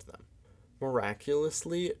stopped them.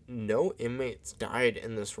 Miraculously, no inmates died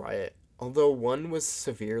in this riot, although one was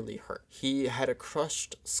severely hurt. He had a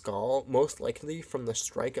crushed skull, most likely from the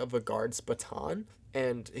strike of a guard's baton,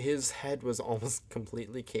 and his head was almost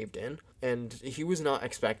completely caved in, and he was not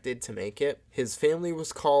expected to make it. His family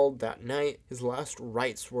was called that night, his last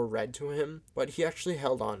rites were read to him, but he actually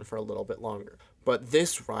held on for a little bit longer. But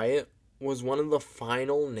this riot was one of the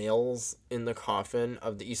final nails in the coffin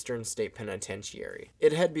of the Eastern State Penitentiary.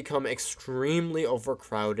 It had become extremely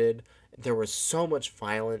overcrowded, there was so much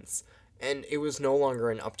violence, and it was no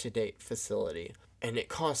longer an up-to-date facility. And it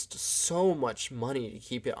cost so much money to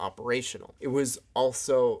keep it operational. It was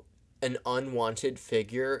also an unwanted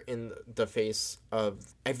figure in the face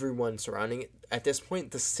of everyone surrounding it. At this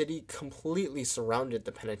point, the city completely surrounded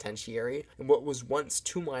the penitentiary, and what was once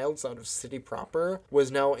 2 miles out of city proper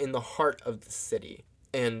was now in the heart of the city.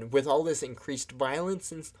 And with all this increased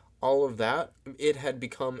violence and all of that, it had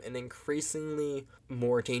become an increasingly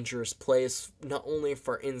more dangerous place, not only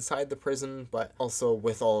for inside the prison, but also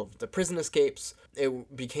with all of the prison escapes.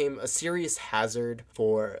 It became a serious hazard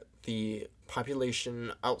for the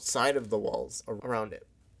population outside of the walls around it.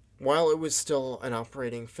 While it was still an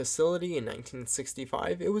operating facility in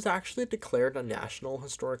 1965, it was actually declared a National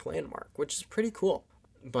Historic Landmark, which is pretty cool.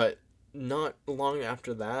 But not long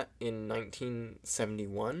after that, in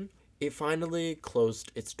 1971, it finally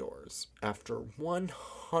closed its doors after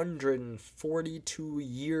 142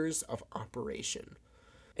 years of operation.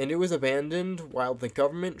 And it was abandoned while the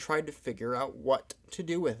government tried to figure out what to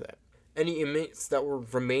do with it. Any inmates that were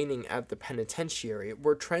remaining at the penitentiary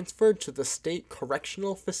were transferred to the state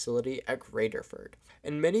correctional facility at Graterford.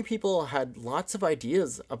 And many people had lots of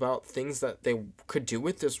ideas about things that they could do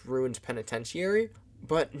with this ruined penitentiary,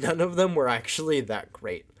 but none of them were actually that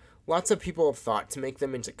great. Lots of people have thought to make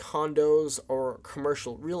them into condos or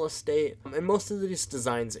commercial real estate, and most of these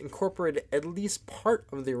designs incorporated at least part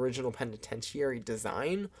of the original penitentiary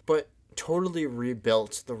design, but totally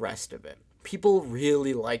rebuilt the rest of it. People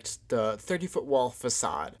really liked the 30-foot wall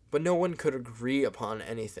facade, but no one could agree upon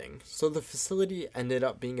anything, so the facility ended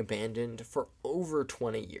up being abandoned for over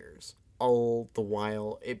 20 years. All the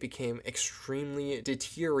while, it became extremely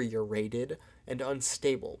deteriorated and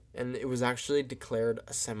unstable, and it was actually declared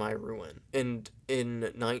a semi-ruin. And in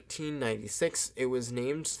 1996, it was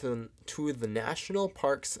named to the National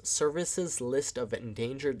Parks Service's list of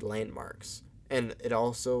endangered landmarks. And it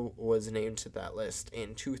also was named to that list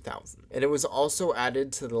in 2000. And it was also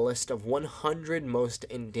added to the list of 100 most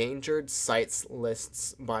endangered sites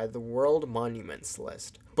lists by the World Monuments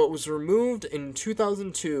List, but was removed in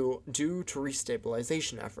 2002 due to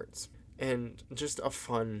restabilization efforts. And just a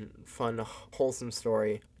fun, wholesome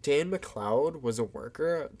story. Dan McLeod was a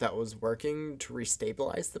worker that was working to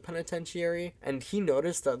restabilize the penitentiary, and he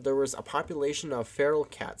noticed that there was a population of feral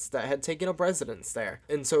cats that had taken up residence there,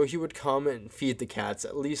 and so he would come and feed the cats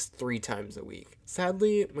at least 3 times a week.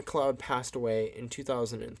 Sadly, McLeod passed away in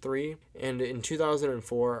 2003, and in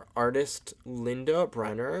 2004, artist Linda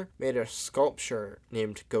Brenner made a sculpture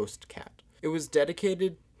named Ghost Cat. It was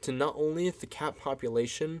dedicated to not only the cat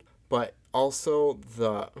population, but also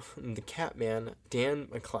the cat man, Dan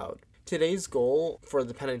McLeod. Today's goal for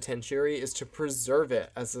the penitentiary is to preserve it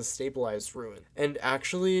as a stabilized ruin, and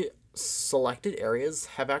actually selected areas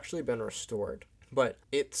have actually been restored, but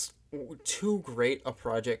it's too great a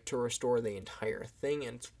project to restore the entire thing,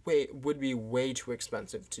 and would be way too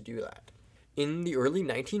expensive to do that. In the early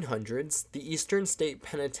 1900s, the Eastern State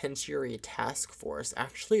Penitentiary Task Force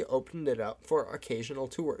actually opened it up for occasional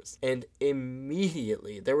tours, and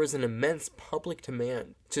immediately there was an immense public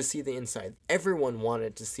demand to see the inside. Everyone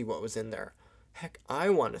wanted to see what was in there. Heck, I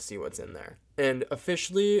want to see what's in there. And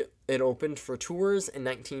officially, it opened for tours in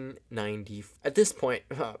 1990. At this point,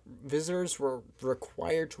 visitors were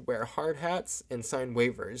required to wear hard hats and sign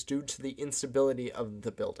waivers due to the instability of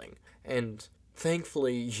the building. And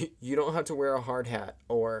thankfully, you don't have to wear a hard hat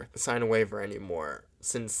or sign a waiver anymore.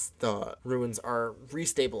 since the ruins are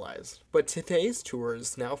restabilized. But today's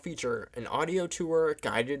tours now feature an audio tour,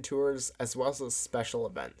 guided tours, as well as special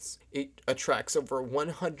events. It attracts over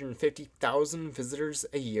 150,000 visitors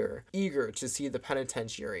a year, eager to see the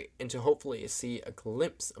penitentiary and to hopefully see a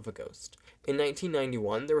glimpse of a ghost. In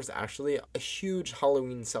 1991, there was actually a huge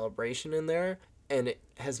Halloween celebration in there, and it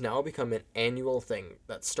has now become an annual thing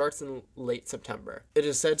that starts in late September. It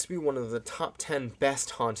is said to be one of the top 10 best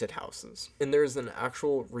haunted houses, and there's an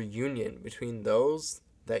actual reunion between those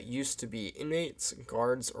that used to be inmates,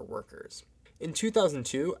 guards, or workers. In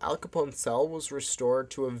 2002, Al Capone's cell was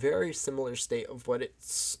restored to a very similar state of what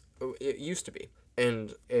it used to be.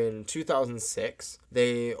 And in 2006,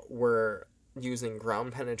 they were using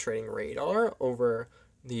ground penetrating radar over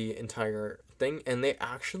the entire thing, and they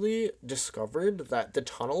actually discovered that the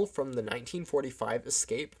tunnel from the 1945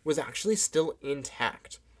 escape was actually still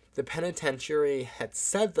intact. The penitentiary had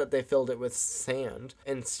said that they filled it with sand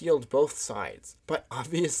and sealed both sides, but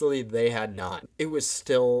obviously they had not. It was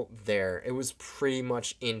still there. It was pretty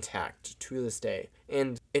much intact to this day.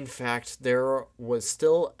 And in fact, there was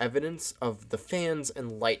still evidence of the fans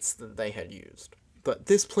and lights that they had used. But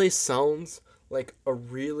this place sounds like a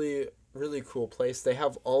really cool place. They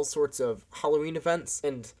have all sorts of Halloween events,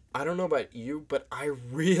 and I don't know about you, but I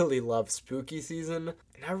really love spooky season,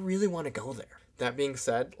 and I really want to go there. That being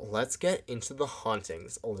said, let's get into the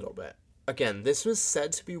hauntings a little bit. Again, this was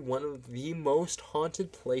said to be one of the most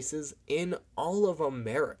haunted places in all of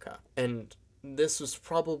America, and this was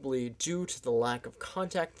probably due to the lack of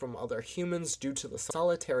contact from other humans due to the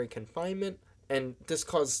solitary confinement, and this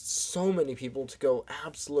caused so many people to go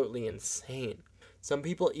absolutely insane. Some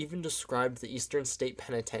people even described the Eastern State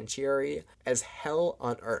Penitentiary as hell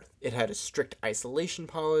on earth. It had a strict isolation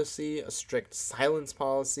policy, a strict silence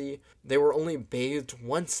policy. They were only bathed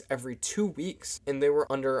once every 2 weeks, and they were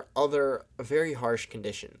under other very harsh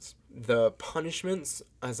conditions. The punishments,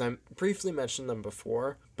 as I briefly mentioned them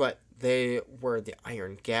before, but they were the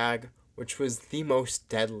iron gag, which was the most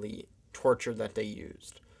deadly torture that they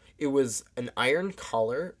used. It was an iron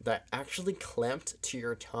collar that actually clamped to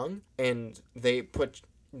your tongue, and they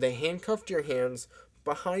handcuffed your hands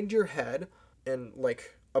behind your head and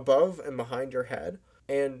like above and behind your head,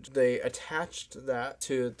 and they attached that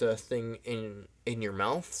to the thing in your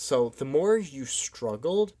mouth. So the more you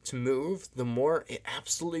struggled to move, the more it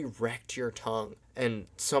absolutely wrecked your tongue. And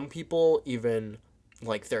some people even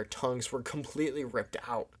like their tongues were completely ripped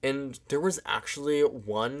out. And there was actually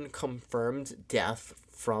one confirmed death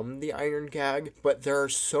from the iron gag, but there are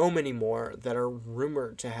so many more that are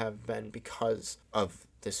rumored to have been because of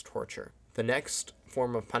this torture. The next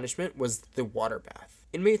form of punishment was the water bath.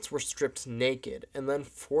 Inmates were stripped naked and then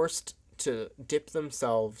forced to dip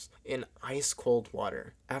themselves in ice-cold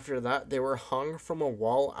water. After that, they were hung from a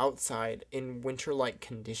wall outside in winter-like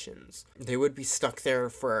conditions. They would be stuck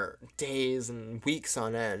there for days and weeks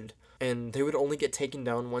on end, and they would only get taken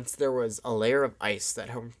down once there was a layer of ice that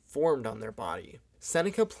had formed on their body.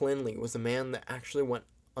 Seneca Plinley was a man that actually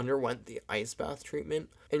underwent the ice bath treatment,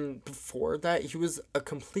 and before that, he was a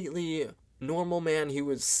completely normal man. He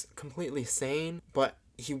was completely sane, but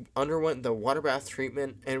he underwent the water bath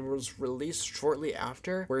treatment and was released shortly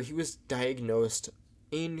after, where he was diagnosed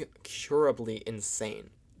incurably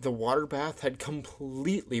insane. The water bath had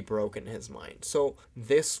completely broken his mind. So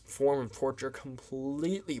this form of torture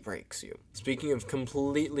completely breaks you. Speaking of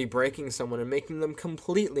completely breaking someone and making them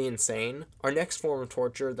completely insane, our next form of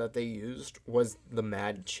torture that they used was the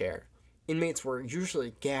mad chair. Inmates were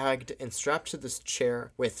usually gagged and strapped to this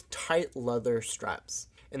chair with tight leather straps.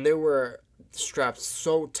 And they were strapped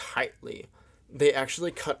so tightly, they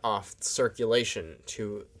actually cut off circulation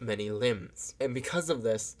to many limbs. And because of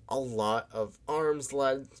this, a lot of arms,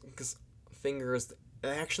 legs, fingers, they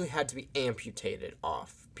actually had to be amputated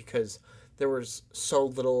off because there was so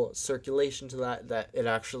little circulation to that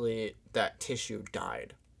that tissue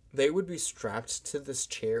died. They would be strapped to this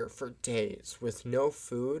chair for days with no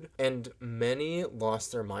food, and many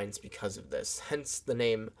lost their minds because of this, hence the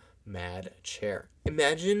name mad chair.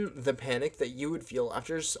 Imagine the panic that you would feel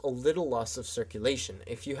after just a little loss of circulation.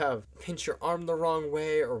 If you have pinched your arm the wrong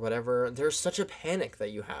way or whatever, there's such a panic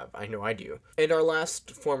that you have. I know I do. And our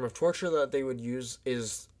last form of torture that they would use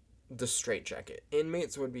is the straitjacket.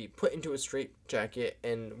 Inmates would be put into a straitjacket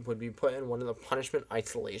and would be put in one of the punishment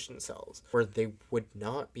isolation cells where they would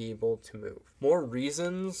not be able to move. More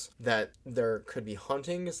reasons that there could be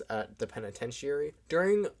hauntings at the penitentiary.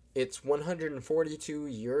 During its 142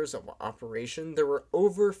 years of operation, there were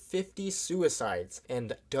over 50 suicides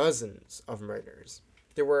and dozens of murders.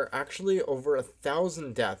 There were actually over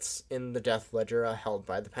 1,000 deaths in the death ledger held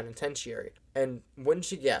by the penitentiary. And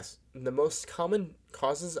wouldn't you guess, the most common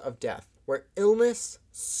causes of death were illness,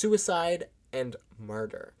 suicide, and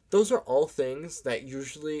murder. Those are all things that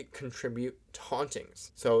usually contribute to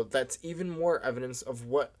hauntings. So that's even more evidence of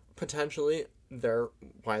what potentially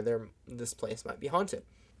this place might be haunted.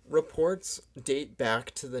 Reports date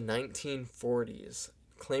back to the 1940s,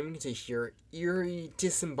 claiming to hear eerie,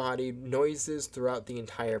 disembodied noises throughout the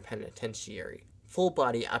entire penitentiary.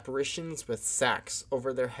 Full-body apparitions with sacks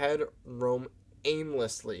over their head roam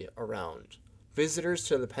aimlessly around. Visitors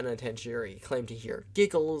to the penitentiary claim to hear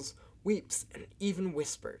giggles, weeps, and even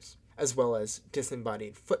whispers, as well as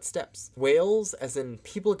disembodied footsteps, wails, as in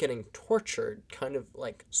people getting tortured, kind of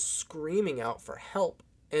like screaming out for help,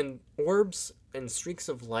 and orbs and streaks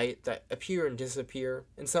of light that appear and disappear.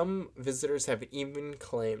 And some visitors have even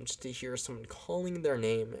claimed to hear someone calling their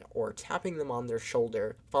name or tapping them on their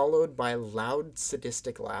shoulder, followed by loud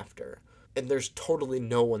sadistic laughter. And there's totally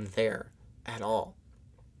no one there at all.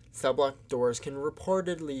 Cell block doors can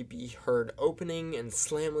reportedly be heard opening and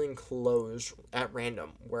slamming closed at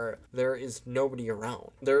random where there is nobody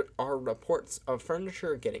around. There are reports of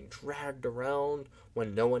furniture getting dragged around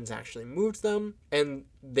when no one's actually moved them, and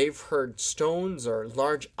they've heard stones or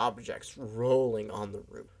large objects rolling on the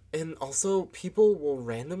roof. And also, people will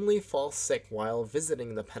randomly fall sick while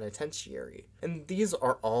visiting the penitentiary, and these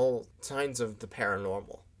are all signs of the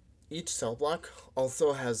paranormal. Each cell block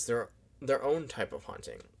also has their own type of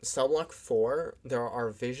haunting. Cell block 4, there are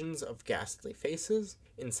visions of ghastly faces.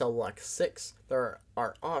 In cell block 6, there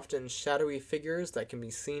are often shadowy figures that can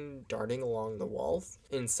be seen darting along the walls.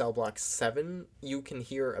 In cell block 7, you can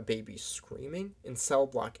hear a baby screaming. In cell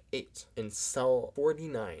block 8, in cell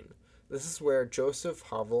 49, this is where Joseph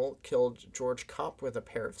Havel killed George Kopp with a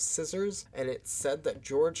pair of scissors, and it's said that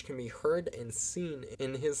George can be heard and seen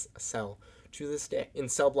in his cell to this day. In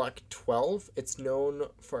cell block 12, it's known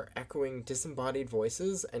for echoing disembodied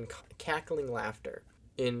voices and cackling laughter.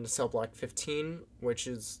 In cell block 15, which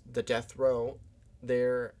is the death row,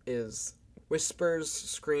 there is whispers,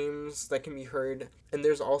 screams that can be heard, and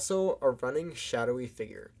there's also a running shadowy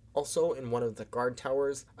figure. Also, in one of the guard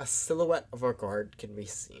towers, a silhouette of a guard can be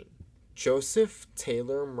seen. Joseph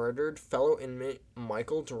Taylor murdered fellow inmate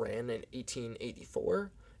Michael Duran in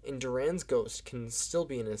 1884, and Duran's ghost can still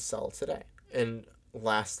be in his cell today. And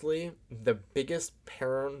lastly, the biggest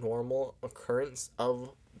paranormal occurrence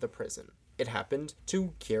of the prison. It happened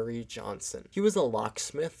to Gary Johnson. He was a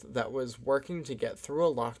locksmith that was working to get through a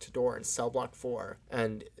locked door in cell block 4,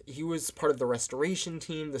 and he was part of the restoration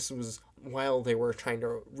team. This was while they were trying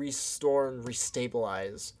to restore and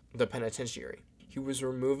restabilize the penitentiary. He was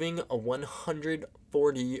removing a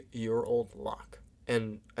 140-year-old lock.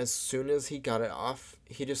 And as soon as he got it off,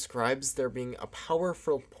 he describes there being a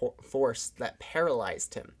powerful force that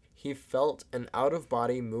paralyzed him. He felt an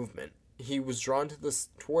out-of-body movement. He was drawn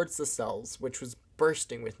towards the cells, which was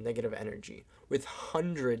bursting with negative energy, with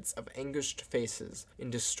hundreds of anguished faces in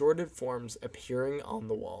distorted forms appearing on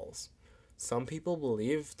the walls. Some people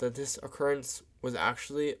believe that this occurrence was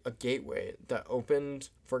actually a gateway that opened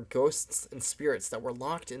for ghosts and spirits that were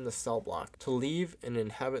locked in the cell block to leave and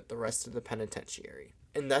inhabit the rest of the penitentiary.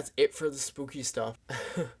 And that's it for the spooky stuff.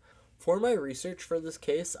 For my research for this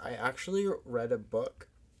case, I actually read a book,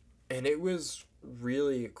 and it was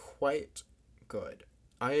really quite good.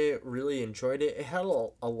 I really enjoyed it. It had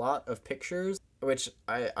a lot of pictures, which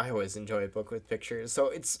I always enjoy a book with pictures. So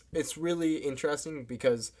it's really interesting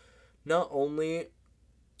because not only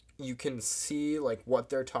you can see like what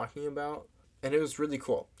they're talking about, and it was really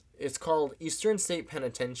cool. It's called Eastern State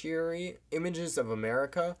Penitentiary, Images of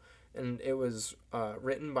America, and it was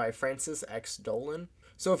written by Francis X. Dolan.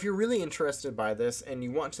 So if you're really interested by this and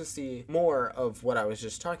you want to see more of what I was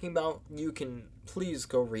just talking about, you can please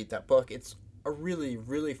go read that book. It's a really,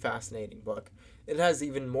 really fascinating book. It has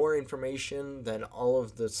even more information than all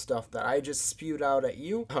of the stuff that I just spewed out at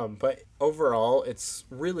you. But overall, it's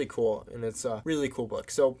really cool, and it's a really cool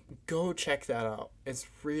book. So go check that out. It's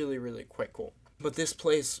really, really quite cool. But this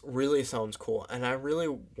place really sounds cool, and I really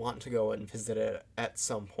want to go and visit it at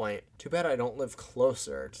some point. Too bad I don't live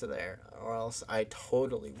closer to there, or else I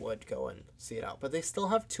totally would go and see it out. But they still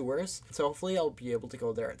have tours, so hopefully I'll be able to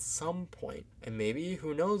go there at some point. And maybe,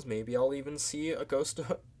 who knows, maybe I'll even see a ghost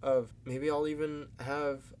maybe I'll even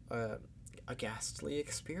have a ghastly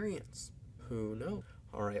experience. Who knows?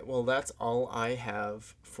 Alright, well that's all I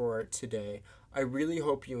have for today. I really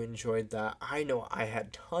hope you enjoyed that. I know I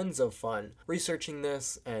had tons of fun researching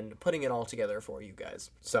this and putting it all together for you guys.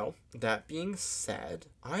 So, that being said,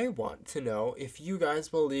 I want to know if you guys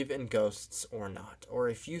believe in ghosts or not. Or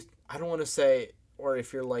if you, I don't want to say, or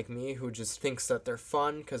if you're like me who just thinks that they're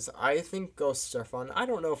fun, because I think ghosts are fun. I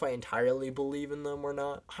don't know if I entirely believe in them or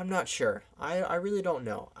not. I'm not sure. I really don't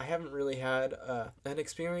know. I haven't really had an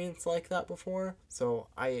experience like that before, so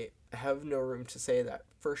I have no room to say that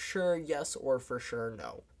for sure yes or for sure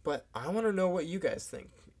no. But I want to know what you guys think.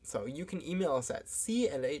 So you can email us at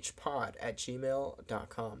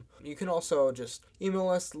cnhpod@gmail.com. You can also just email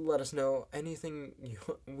us, let us know anything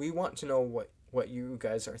we want to know what you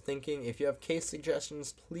guys are thinking. If you have case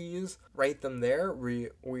suggestions, please write them there. We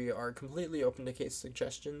are completely open to case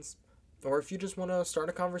suggestions. Or if you just want to start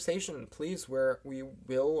a conversation, please, we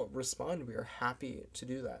will respond. We are happy to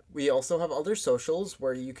do that. We also have other socials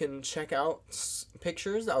where you can check out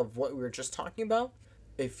pictures of what we were just talking about.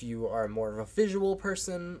 If you are more of a visual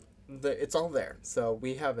person, it's all there. So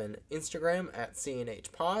we have an Instagram at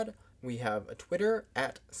CNHpod. We have a Twitter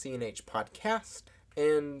at CNHpodcast.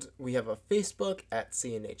 And we have a Facebook at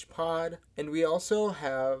CNHpod. And we also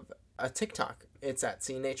have a TikTok. It's at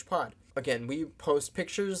CNHpod. Again, we post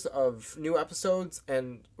pictures of new episodes,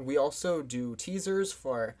 and we also do teasers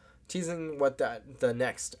for teasing what the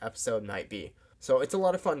next episode might be. So it's a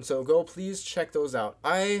lot of fun, so please check those out.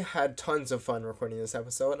 I had tons of fun recording this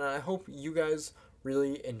episode, and I hope you guys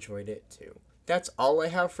really enjoyed it too. That's all I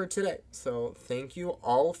have for today, so thank you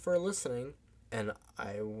all for listening, and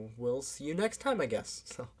I will see you next time, I guess.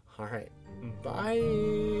 So, alright, bye!